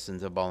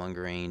citizens of Bowling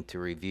Green to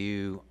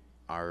review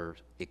our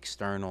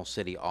external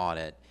city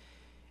audit.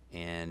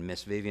 And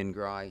Ms. Vivian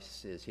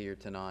Grice is here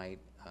tonight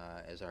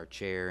as our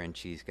chair, and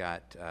she's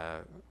got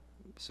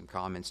some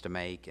comments to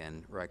make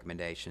and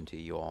recommendation to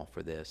you all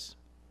for this.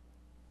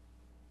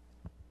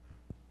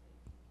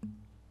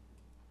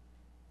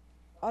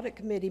 Audit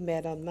Committee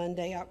met on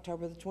Monday,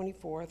 October the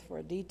 24th, for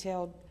a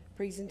detailed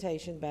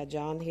presentation by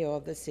John Hill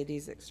of the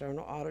city's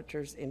external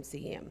auditors,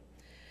 MCM,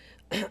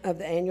 of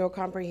the annual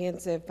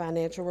comprehensive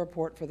financial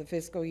report for the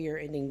fiscal year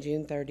ending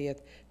June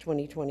 30th,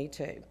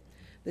 2022.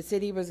 The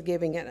city was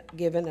given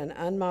an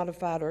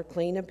unmodified or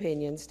clean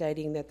opinion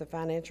stating that the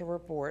financial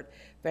report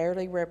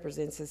fairly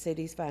represents the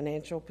city's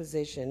financial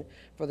position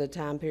for the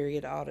time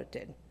period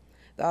audited.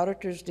 The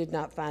auditors did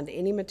not find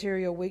any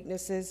material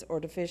weaknesses or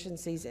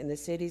deficiencies in the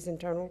city's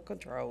internal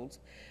controls.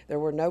 There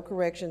were no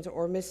corrections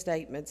or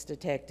misstatements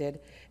detected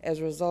as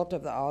a result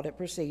of the audit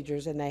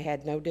procedures, and they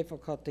had no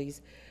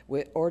difficulties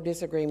with or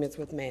disagreements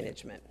with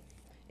management.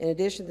 In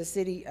addition, the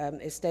city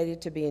is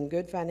stated to be in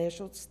good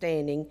financial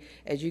standing,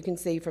 as you can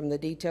see from the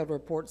detailed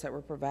reports that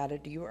were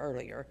provided to you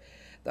earlier.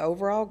 The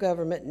overall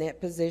government net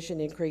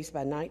position increased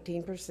by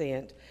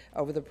 19%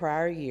 over the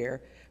prior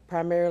year,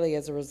 primarily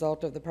as a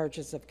result of the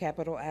purchase of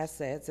capital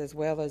assets as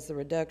well as the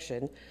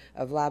reduction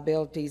of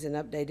liabilities and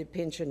updated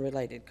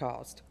pension-related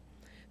costs.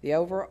 The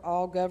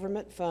overall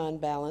government fund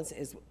balance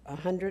is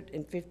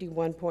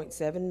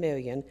 $151.7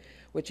 million,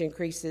 which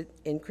increased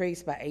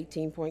by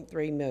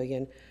 $18.3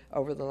 million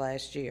over the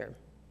last year.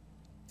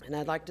 And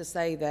I'd like to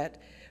say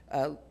that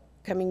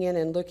coming in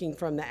and looking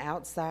from the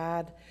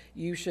outside,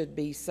 you should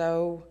be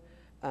so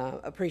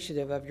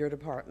appreciative of your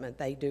department.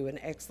 They do an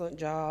excellent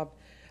job.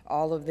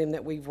 All of them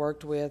that we've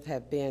worked with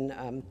have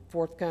been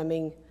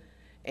forthcoming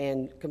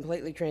and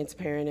completely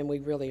transparent, and we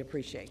really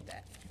appreciate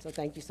that. So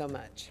thank you so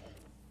much.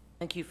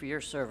 Thank you for your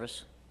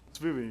service. Ms.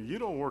 Vivian, you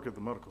don't work at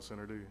the medical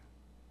center, do you?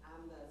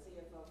 I'm the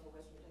CFO for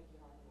Western Kentucky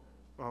Heart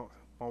and Mind.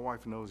 Oh, my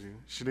wife knows you.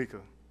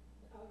 Shanika.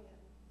 Oh,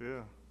 yeah. Yeah. I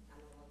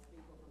know lots of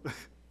people from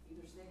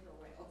either Snick or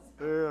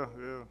Wells.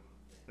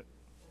 Yeah.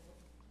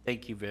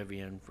 Thank you,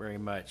 Vivian, very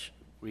much.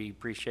 We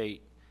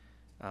appreciate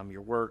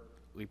your work.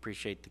 We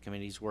appreciate the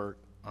committee's work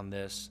on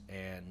this,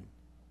 and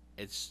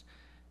it's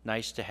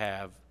nice to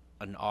have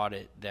an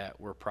audit that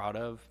we're proud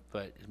of,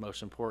 but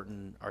most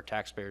important, our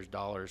taxpayers'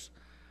 dollars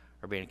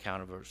are being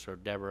accounted for. So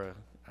Deborah,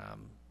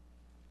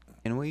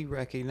 Can we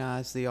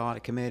recognize the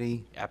audit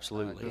committee?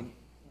 absolutely.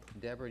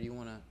 Deborah, do you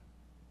want to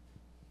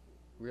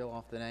reel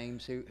off the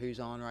names? Who's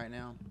on right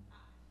now?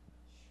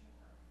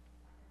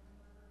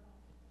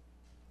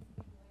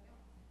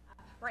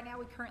 Right now,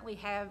 we currently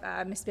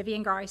have Ms.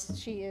 Vivian Grice.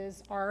 She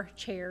is our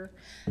chair.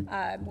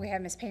 We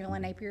have Ms. Pamela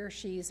Napier.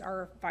 She's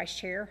our vice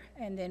chair.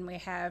 And then we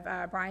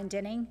have Brian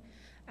Denning.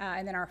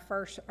 And then our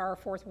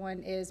fourth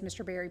one is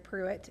Mr. Barry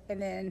Pruitt.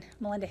 And then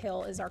Melinda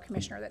Hill is our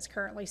commissioner that's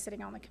currently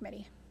sitting on the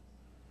committee.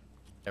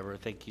 Deborah,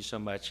 thank you so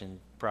much, and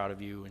proud of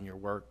you and your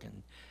work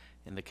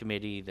and the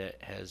committee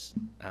that has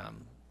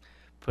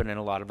put in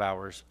a lot of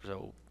hours.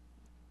 So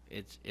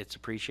it's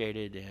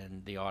appreciated,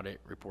 and the audit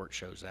report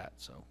shows that.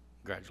 So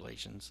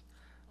congratulations.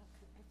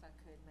 If I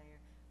could, Mayor,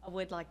 I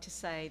would like to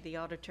say the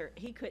auditor,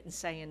 he couldn't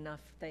say enough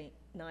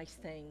nice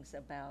things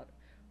about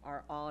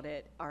our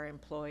audit, our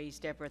employees.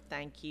 Deborah,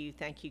 thank you.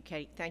 Thank you,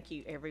 Kate. Thank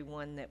you,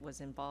 everyone that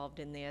was involved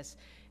in this,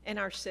 and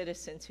our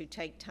citizens who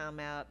take time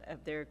out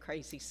of their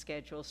crazy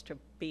schedules to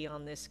be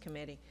on this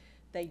committee.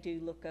 They do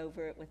look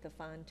over it with a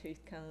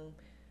fine-tooth comb,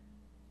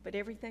 but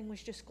everything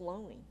was just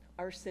glowing.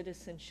 Our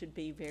citizens should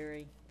be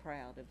very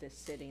proud of this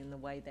city and the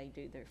way they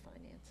do their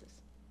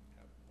finances.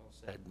 Well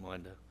said,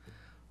 Melinda.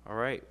 All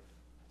right,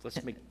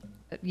 let's make.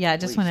 Yeah, I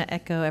just want to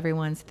echo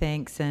everyone's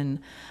thanks. And,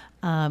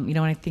 when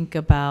I think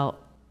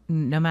about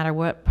no matter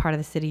what part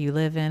of the city you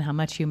live in, how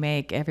much you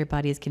make,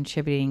 everybody is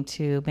contributing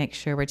to make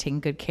sure we're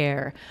taking good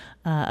care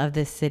of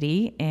this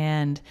city.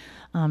 And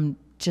I'm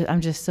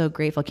just so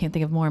grateful. I can't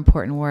think of more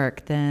important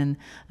work than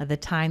the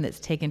time that's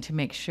taken to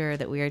make sure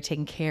that we are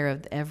taking care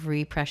of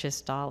every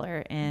precious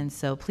dollar. And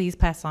so please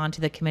pass on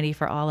to the committee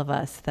for all of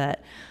us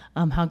that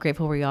how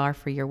grateful we are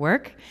for your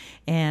work,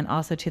 and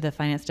also to the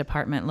finance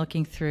department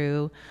looking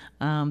through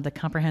the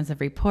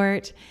comprehensive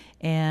report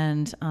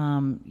and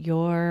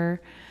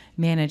your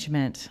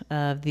management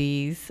of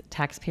these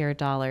taxpayer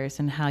dollars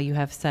and how you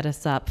have set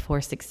us up for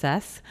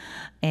success,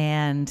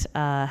 and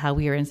how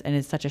we are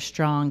in such a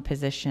strong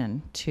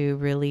position to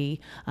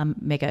really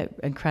make an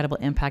incredible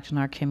impact on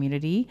our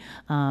community,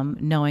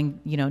 knowing,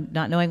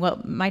 not knowing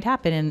what might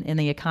happen in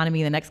the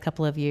economy the next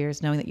couple of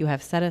years, knowing that you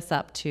have set us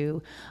up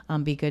to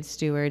be good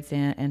stewards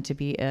and to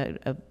be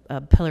a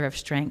pillar of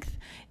strength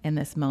in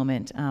this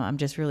moment. I'm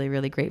just really,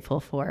 really grateful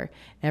for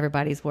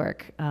everybody's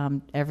work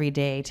every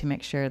day to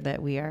make sure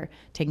that we are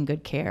taking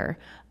good care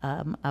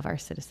of our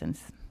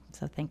citizens.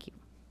 So thank you.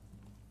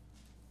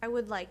 I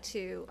would like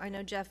to, I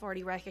know Jeff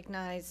already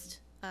recognized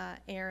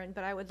Erin,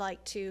 but I would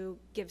like to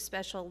give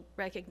special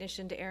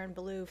recognition to Erin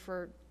Ballou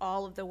for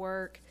all of the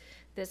work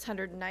this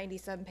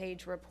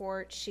 197-page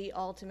report she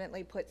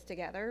ultimately puts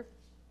together.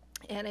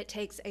 And it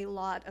takes a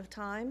lot of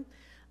time,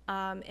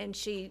 and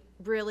she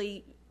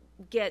really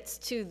gets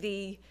to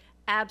the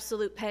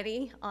absolute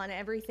penny on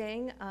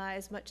everything,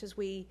 as much as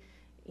we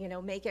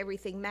make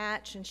everything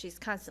match, and she's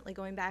constantly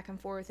going back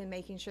and forth and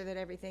making sure that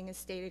everything is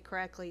stated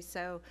correctly.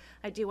 So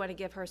I do want to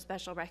give her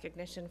special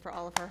recognition for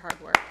all of her hard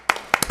work.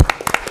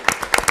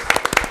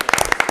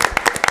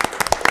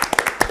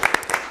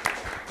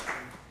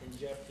 And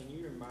Jeff, can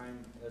you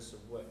remind us of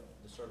what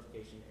the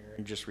certification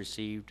Erin just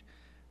received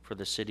for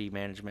the city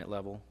management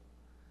level?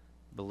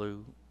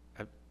 Ballou,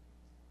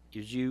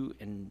 did you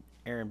and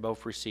Erin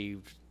both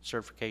received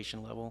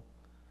certification level?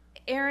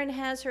 Erin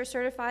has her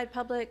certified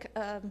public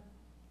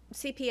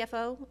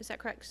CPFO, is that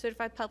correct?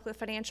 Certified Public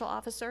Financial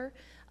Officer.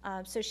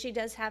 So she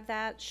does have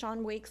that.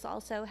 Sean Weeks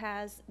also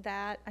has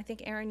that. I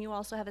think, Erin, you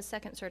also have a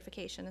second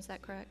certification, is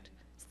that correct?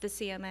 It's the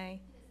CMA.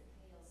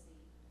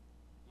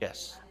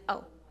 Yes.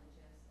 Oh.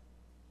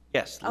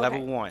 Yes, Okay,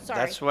 level 1. sorry.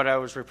 That's what I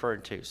was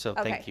referring to, so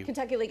Okay. thank you.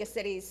 Kentucky League of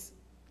Cities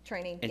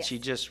training. And yes. she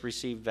just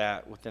received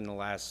that within the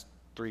last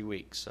 3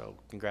 weeks, so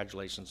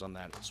congratulations on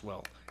that as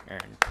well,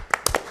 Erin.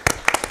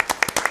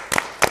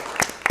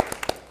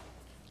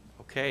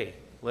 Okay,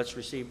 let's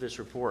receive this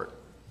report.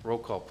 Roll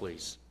call,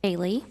 please.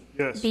 Bailey?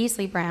 Yes.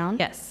 Beasley Brown?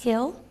 Yes.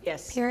 Hill?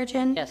 Yes.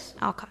 Perigin? Yes.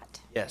 Alcott?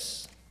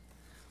 Yes.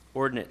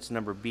 Ordinance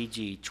number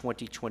BG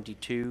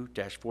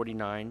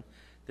 2022-49.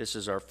 This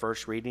is our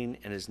first reading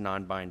and is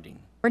non-binding.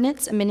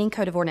 Ordinance amending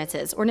Code of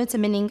Ordinances. Ordinance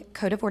amending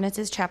Code of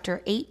Ordinances,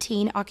 Chapter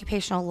 18,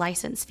 Occupational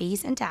License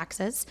Fees and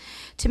Taxes,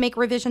 to make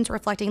revisions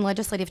reflecting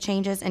legislative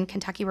changes in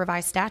Kentucky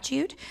Revised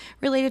Statute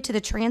related to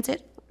the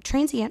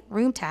transient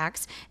room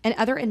tax and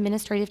other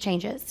administrative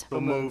changes.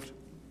 So moved.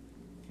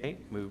 Okay,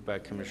 moved by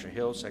Commissioner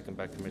Hill, second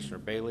by Commissioner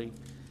Bailey.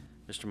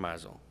 Mr.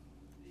 Mizel.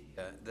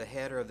 The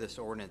header of this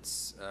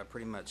ordinance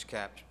pretty much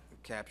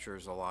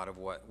captures a lot of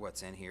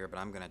what's in here, but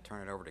I'm going to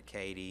turn it over to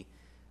Katie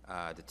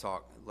to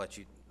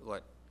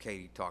let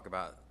Katie talk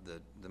about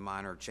the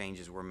minor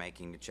changes we're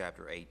making to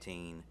Chapter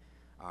 18,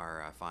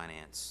 our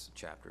finance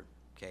chapter.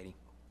 Katie?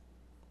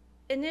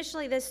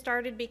 Initially, this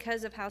started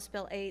because of House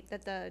Bill 8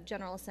 that the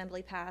General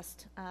Assembly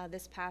passed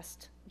this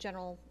past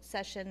general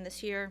session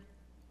this year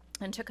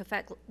and took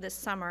effect this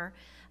summer.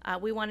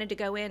 We wanted to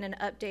go in and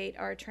update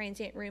our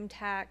transient room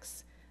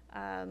tax,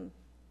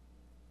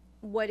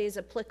 what is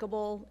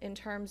applicable in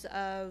terms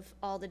of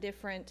all the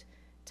different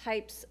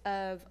types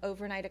of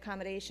overnight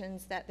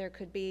accommodations that there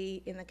could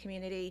be in the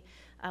community.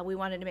 We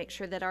wanted to make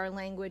sure that our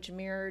language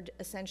mirrored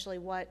essentially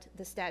what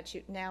the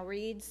statute now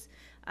reads.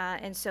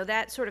 And so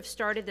that sort of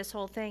started this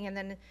whole thing. And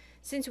then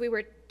since we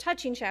were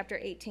touching Chapter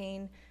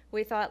 18,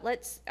 we thought,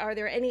 are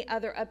there any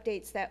other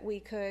updates that we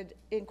could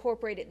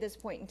incorporate at this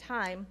point in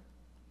time?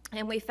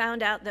 And we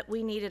found out that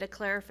we needed a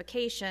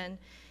clarification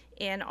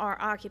in our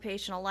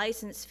occupational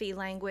license fee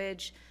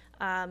language,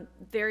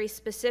 very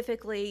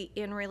specifically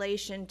in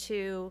relation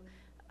to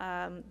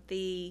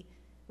the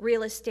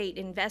real estate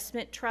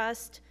investment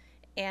trust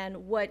and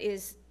what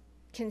is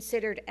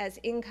considered as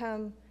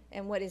income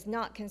and what is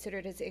not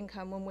considered as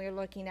income when we're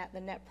looking at the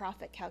net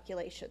profit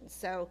calculations.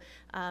 So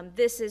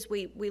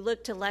we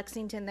looked to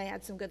Lexington. They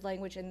had some good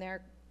language in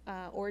their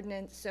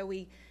ordinance. So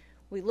we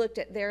looked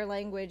at their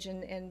language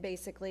and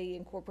basically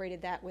incorporated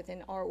that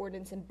within our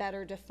ordinance and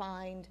better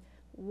defined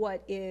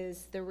what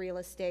is the real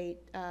estate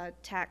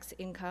tax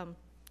income,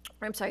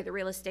 the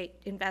real estate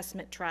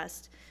investment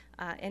trust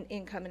and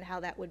income and how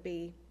that would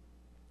be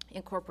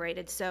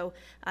incorporated. So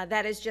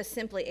that is just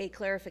simply a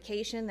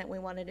clarification that we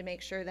wanted to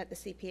make sure that the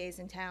CPAs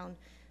in town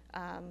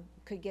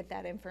could get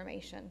that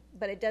information.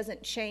 But it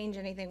doesn't change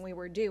anything we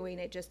were doing,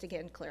 it just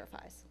again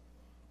clarifies.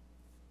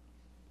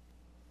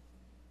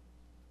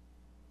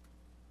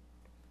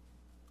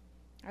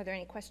 Are there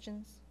any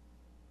questions?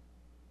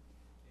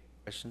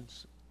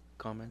 Questions,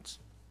 comments?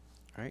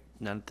 All right,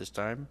 none at this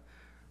time.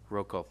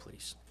 Roll call,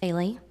 please.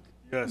 Bailey?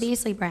 Yes.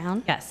 Beasley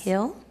Brown? Yes.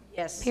 Hill?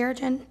 Yes.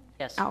 Perigin?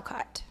 Yes.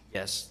 Alcott?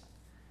 Yes.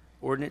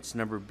 Ordinance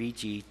number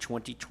BG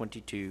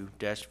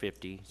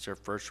 2022-50, sir,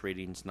 first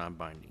readings,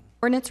 non-binding.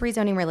 Ordinance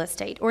rezoning real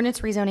estate.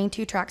 Ordinance rezoning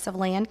 2 tracts of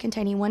land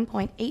containing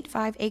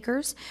 1.85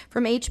 acres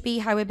from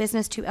HB Highway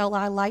Business to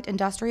LI Light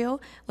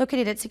Industrial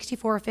located at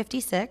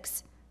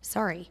 2456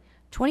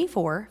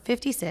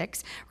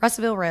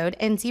 Russellville Road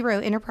and 0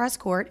 Enterprise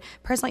Court,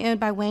 presently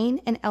owned by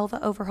Wayne and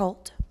Elva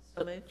Overholt.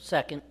 So moved.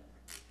 Second.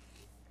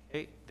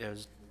 Okay, that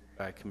was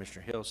by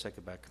Commissioner Hill,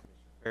 second by Commissioner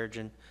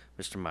Perigin.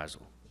 Mr.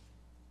 Mizel.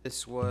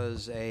 This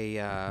was a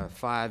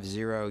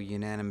 5-0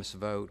 unanimous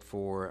vote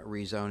for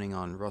rezoning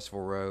on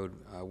Russellville Road,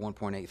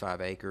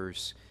 1.85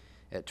 acres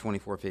at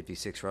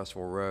 2456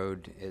 Russellville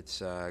Road.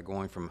 It's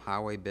going from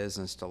highway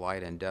business to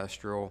light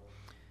industrial.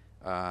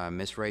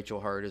 Miss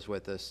Rachel Hurd is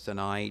with us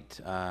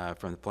tonight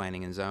from the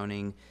Planning and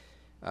Zoning.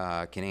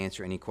 Can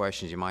answer any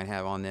questions you might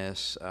have on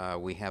this.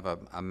 We have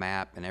a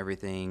map and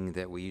everything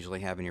that we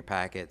usually have in your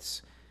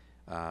packets,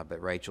 but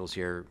Rachel's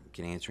here,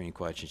 can answer any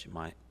questions you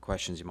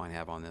might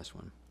have on this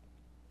one.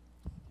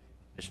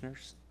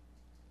 Commissioners?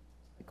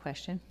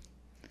 Question.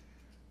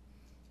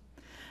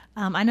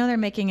 I know they're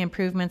making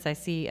improvements. I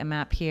see a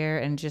map here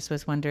and just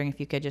was wondering if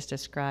you could just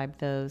describe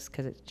those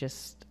because it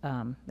just,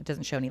 it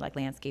doesn't show any like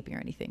landscaping or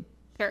anything.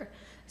 Sure.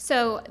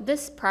 So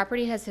this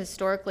property has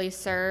historically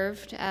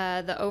served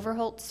the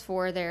Overholts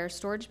for their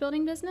storage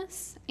building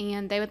business,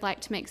 and they would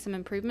like to make some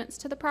improvements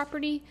to the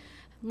property.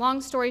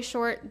 Long story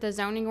short, the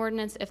zoning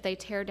ordinance, if they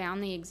tear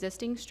down the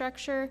existing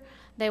structure,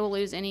 they will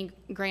lose any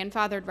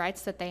grandfathered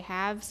rights that they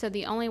have. So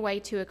the only way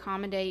to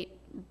accommodate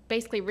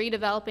basically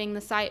redeveloping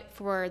the site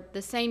for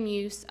the same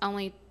use,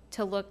 only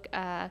to look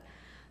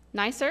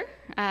nicer,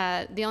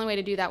 the only way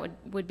to do that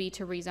would be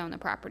to rezone the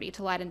property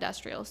to light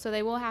industrial. So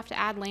they will have to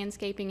add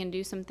landscaping and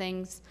do some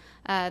things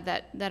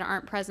that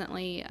aren't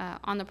presently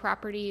on the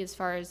property as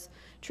far as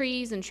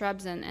trees and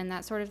shrubs and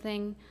that sort of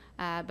thing.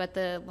 But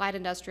the light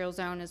industrial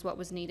zone is what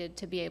was needed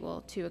to be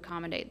able to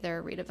accommodate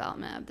their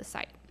redevelopment of the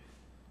site.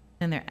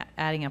 And they're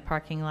adding a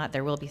parking lot.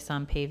 There will be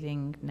some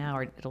paving now,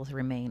 or it'll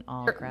remain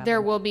all gravel?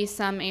 There will be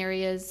some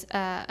areas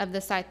of the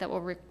site that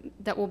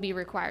will be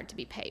required to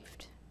be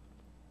paved.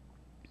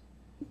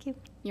 Thank you.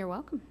 You're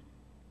welcome.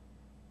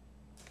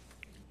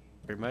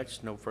 Very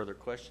much. No further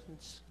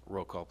questions.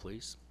 Roll call,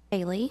 please.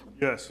 Bailey?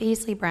 Yes.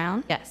 Beasley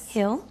Brown? Yes.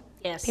 Hill?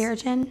 Yes.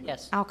 Perigin?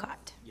 Yes.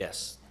 Alcott?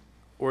 Yes.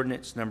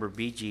 Ordinance number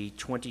BG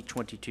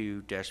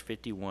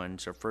 2022-51,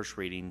 so first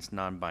readings,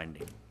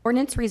 non-binding.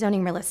 Ordinance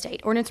rezoning real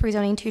estate. Ordinance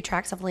rezoning 2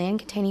 tracts of land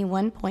containing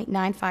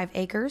 1.95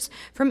 acres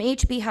from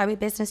HB Highway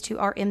Business to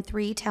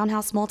RM3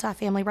 Townhouse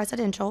Multifamily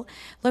Residential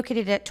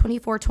located at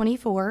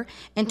 2424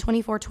 and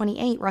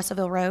 2428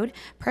 Russellville Road,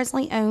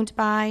 presently owned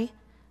by,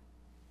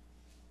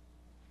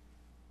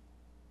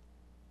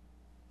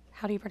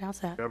 how do you pronounce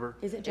that? Jabber.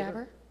 Is it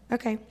Jabber?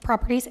 Okay,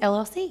 Properties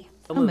LLC.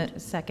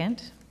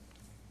 Second.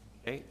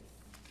 Okay.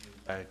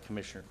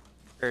 Commissioner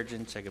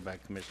Perigin, second by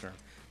Commissioner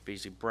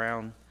Beasley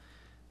Brown.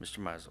 Mr.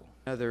 Mizel.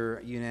 Another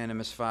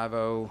unanimous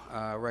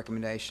 5-0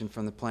 recommendation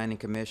from the Planning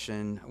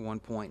Commission,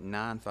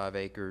 1.95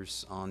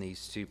 acres on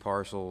these 2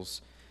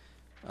 parcels,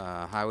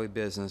 highway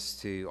business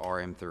to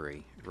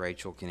RM3.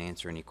 Rachel can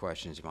answer any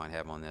questions you might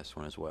have on this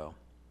one as well.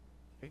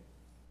 Okay.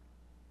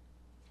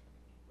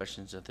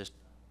 Questions at this?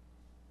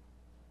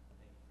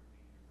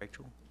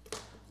 Rachel?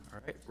 All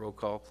right, roll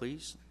call,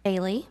 please.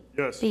 Bailey?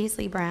 Yes.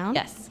 Beasley Brown?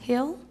 Yes.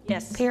 Hill?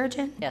 Yes.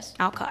 Perigin? Yes.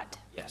 Alcott?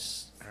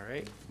 Yes. All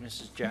right,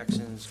 Mrs.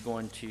 Jackson's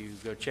going to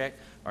go check.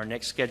 Our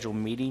next scheduled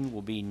meeting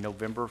will be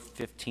November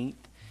 15th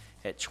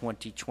at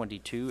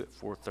 2022 at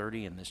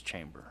 4:30 in this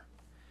chamber.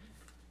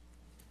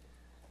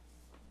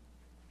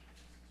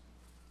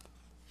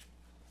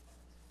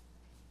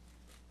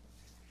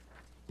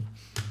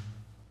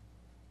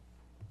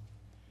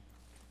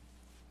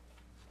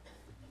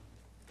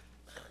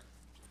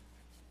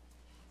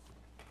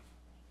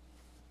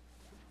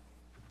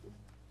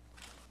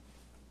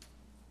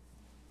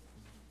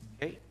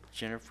 Okay,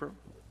 Jennifer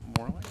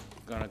Moreland,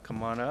 gonna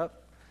come on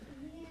up.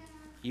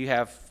 You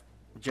have,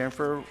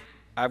 Jennifer,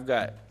 I've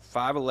got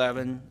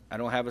 5:11. I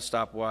don't have a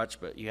stopwatch,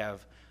 but you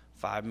have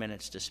 5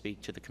 minutes to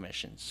speak to the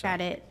commission. So-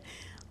 Got it.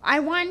 I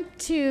want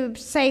to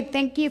say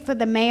thank you for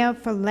the mayor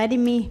for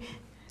letting me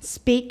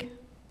speak,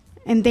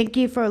 and thank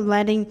you for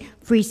letting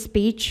free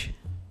speech.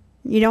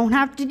 You don't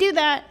have to do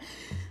that.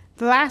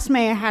 The last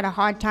mayor had a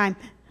hard time.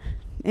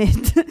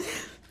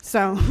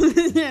 So,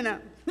 you know.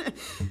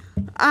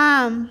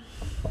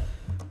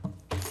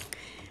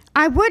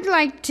 I would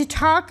like to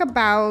talk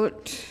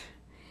about,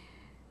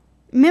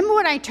 remember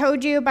what I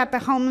told you about the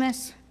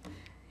homeless?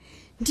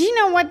 Do you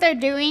know what they're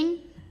doing?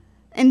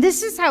 And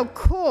this is how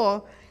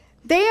cool.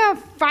 They are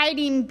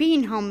fighting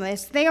being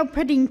homeless. They are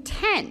putting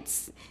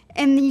tents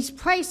in these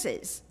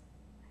places.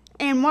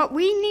 And what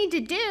we need to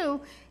do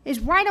is,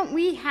 why don't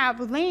we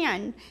have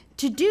land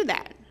to do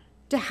that,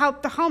 to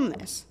help the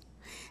homeless?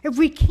 If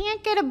we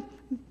can't get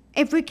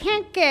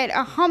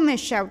a homeless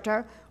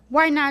shelter,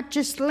 why not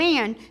just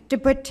land to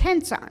put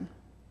tents on?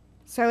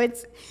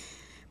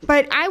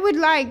 But I would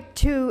like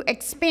to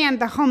expand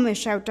the homeless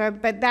shelter,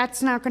 but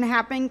that's not going to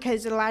happen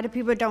because a lot of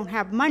people don't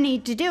have money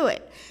to do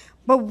it.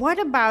 But what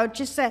about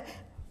just a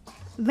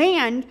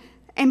land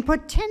and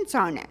put tents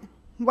on it?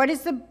 What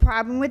is the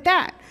problem with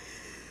that?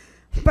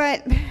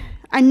 But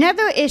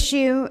another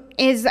issue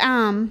is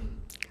I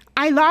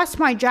lost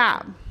my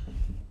job.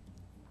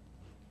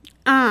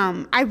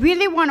 I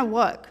really want to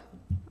work.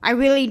 I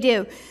really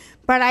do.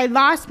 But I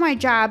lost my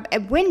job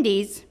at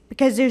Wendy's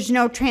because there's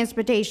no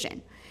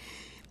transportation.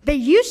 They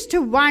used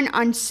to run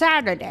on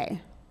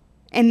Saturday,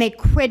 and they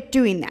quit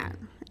doing that.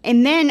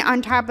 And then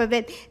on top of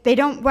it, they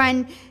don't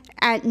run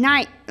at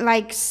night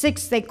like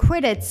 6. They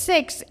quit at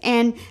 6,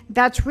 and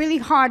that's really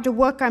hard to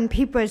work on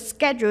people's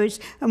schedules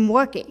and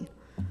working.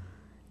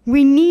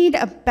 We need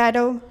a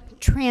better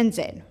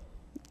transit,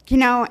 you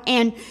know,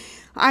 and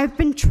I've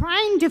been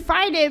trying to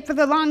fight it for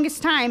the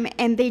longest time,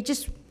 and they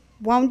just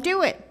won't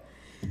do it.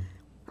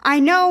 I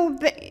know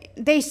that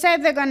they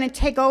said they're going to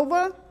take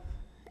over,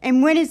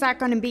 and when is that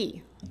going to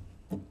be?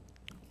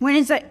 When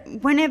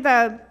are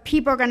the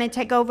people going to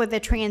take over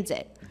the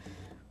transit?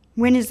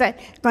 When is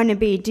that going to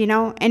be? Do you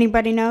know?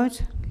 Anybody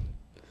knows?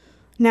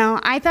 No,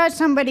 I thought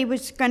somebody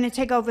was going to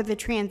take over the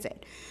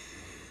transit.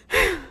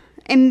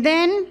 And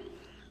then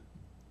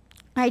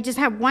I just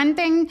have one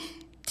thing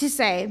to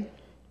say.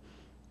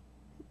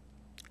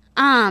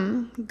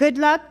 Good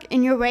luck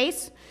in your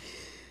race.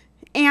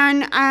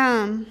 And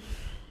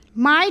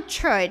my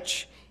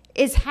church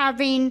is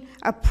having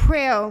a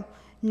prayer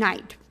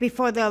night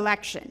before the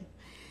election.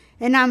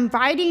 And I'm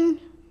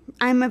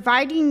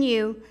inviting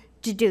you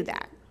to do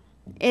that.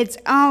 It's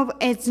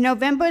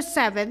November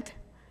 7th,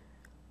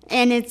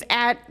 and it's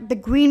at the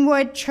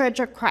Greenwood Church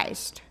of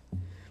Christ.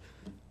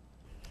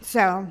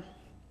 So,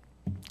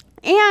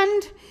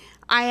 and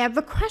I have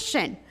a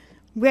question,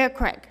 real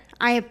quick.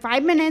 I have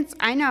 5 minutes,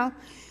 I know.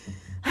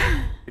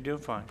 You're doing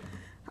fine.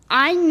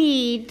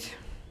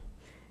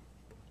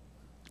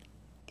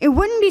 It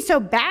wouldn't be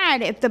so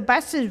bad if the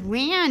buses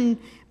ran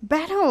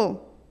better,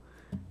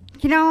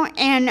 you know,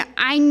 and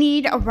I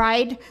need a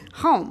ride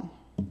home.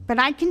 But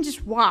I can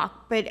just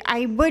walk, but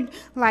I would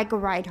like a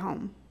ride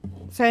home.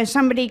 So if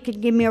somebody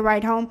could give me a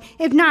ride home.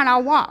 If not,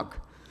 I'll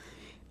walk.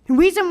 The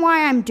reason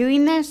why I'm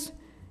doing this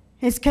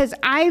is because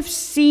I've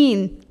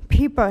seen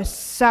people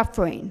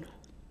suffering.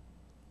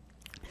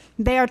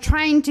 They are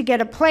trying to get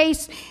a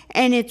place,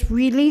 and it's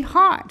really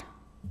hard.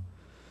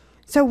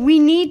 So we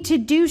need to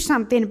do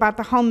something about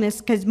the homeless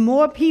because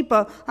more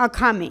people are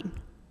coming.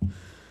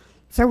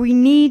 So we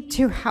need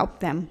to help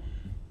them.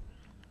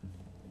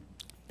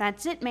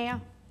 That's it,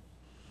 Mayor.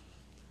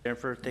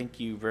 Jennifer, thank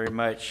you very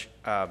much.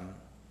 I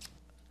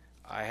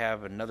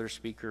have another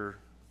speaker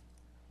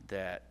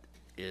that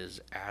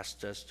is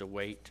asked us to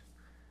wait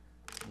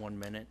 1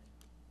 minute,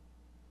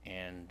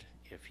 and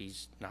if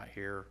he's not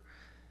here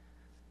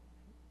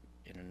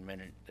in a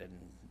minute, then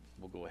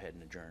we'll go ahead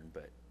and adjourn.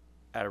 But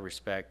out of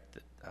respect,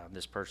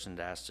 this person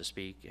asked to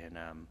speak, and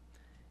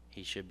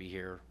he should be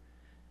here.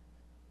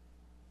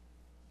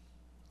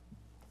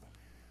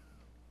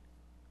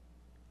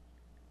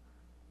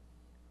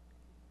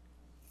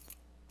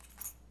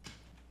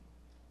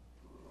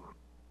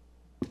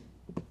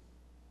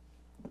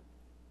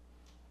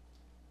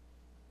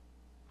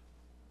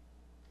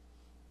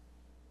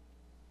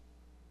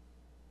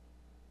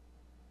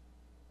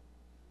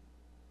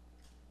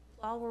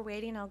 While we're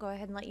waiting, I'll go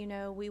ahead and let you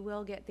know, we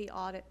will get the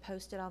audit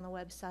posted on the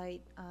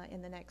website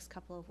in the next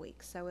couple of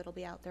weeks. So it'll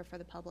be out there for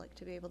the public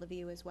to be able to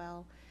view as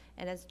well.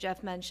 And as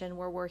Jeff mentioned,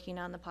 we're working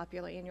on the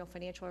popular annual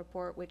financial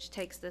report, which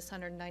takes this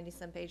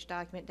 190-some page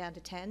document down to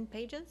 10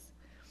 pages.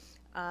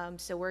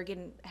 So we're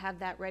going to have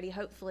that ready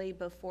hopefully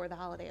before the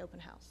holiday open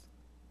house.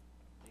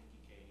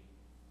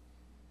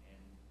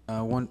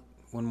 One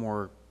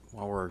more,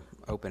 while we're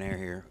open air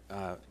here,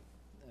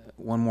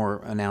 one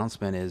more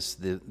announcement is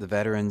the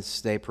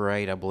Veterans Day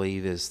Parade, I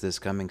believe, is this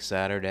coming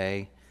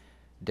Saturday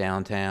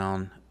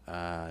downtown,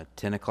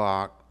 10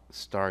 o'clock,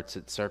 starts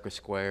at Circus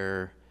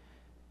Square,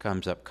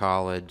 comes up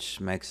College,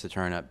 makes the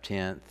turn up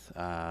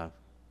 10th.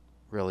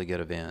 Really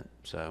good event.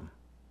 So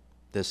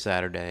this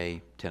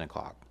Saturday, 10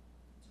 o'clock.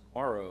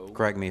 Tomorrow,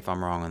 Correct me if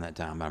I'm wrong on that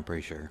time, but I'm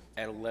pretty sure.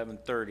 at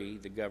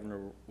 11:30, the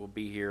governor will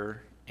be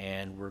here,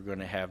 and we're going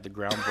to have the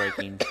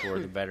groundbreaking for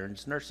the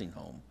Veterans Nursing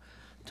Home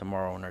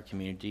tomorrow in our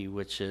community,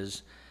 which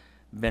has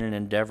been an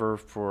endeavor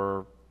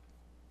for,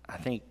 I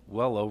think,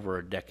 well over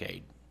a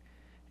decade.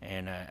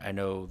 And I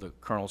know the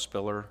Colonel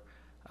Spiller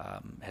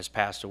has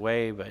passed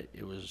away, but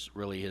it was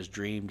really his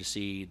dream to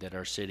see that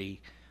our city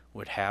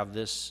would have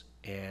this,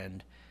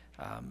 and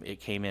it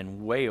came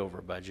in way over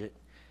budget,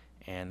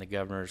 and the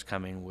governor's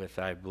coming with,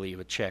 I believe,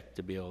 a check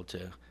to be able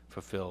to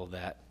fulfill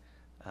that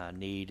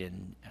need,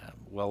 and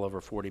well over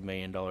 $40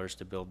 million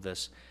to build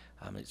this.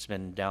 It's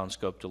been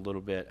downscoped a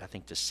little bit, I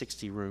think, to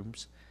 60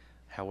 rooms.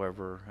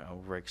 However,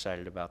 we're very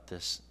excited about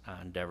this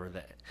endeavor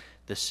that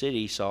the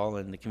city saw,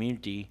 and the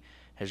community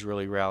has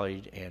really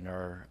rallied, and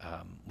our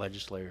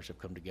legislators have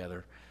come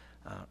together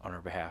on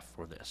our behalf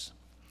for this.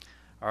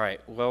 All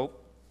right, well,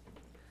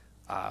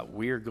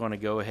 we are going to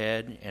go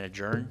ahead and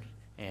adjourn,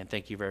 and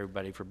thank you,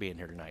 everybody, for being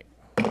here tonight.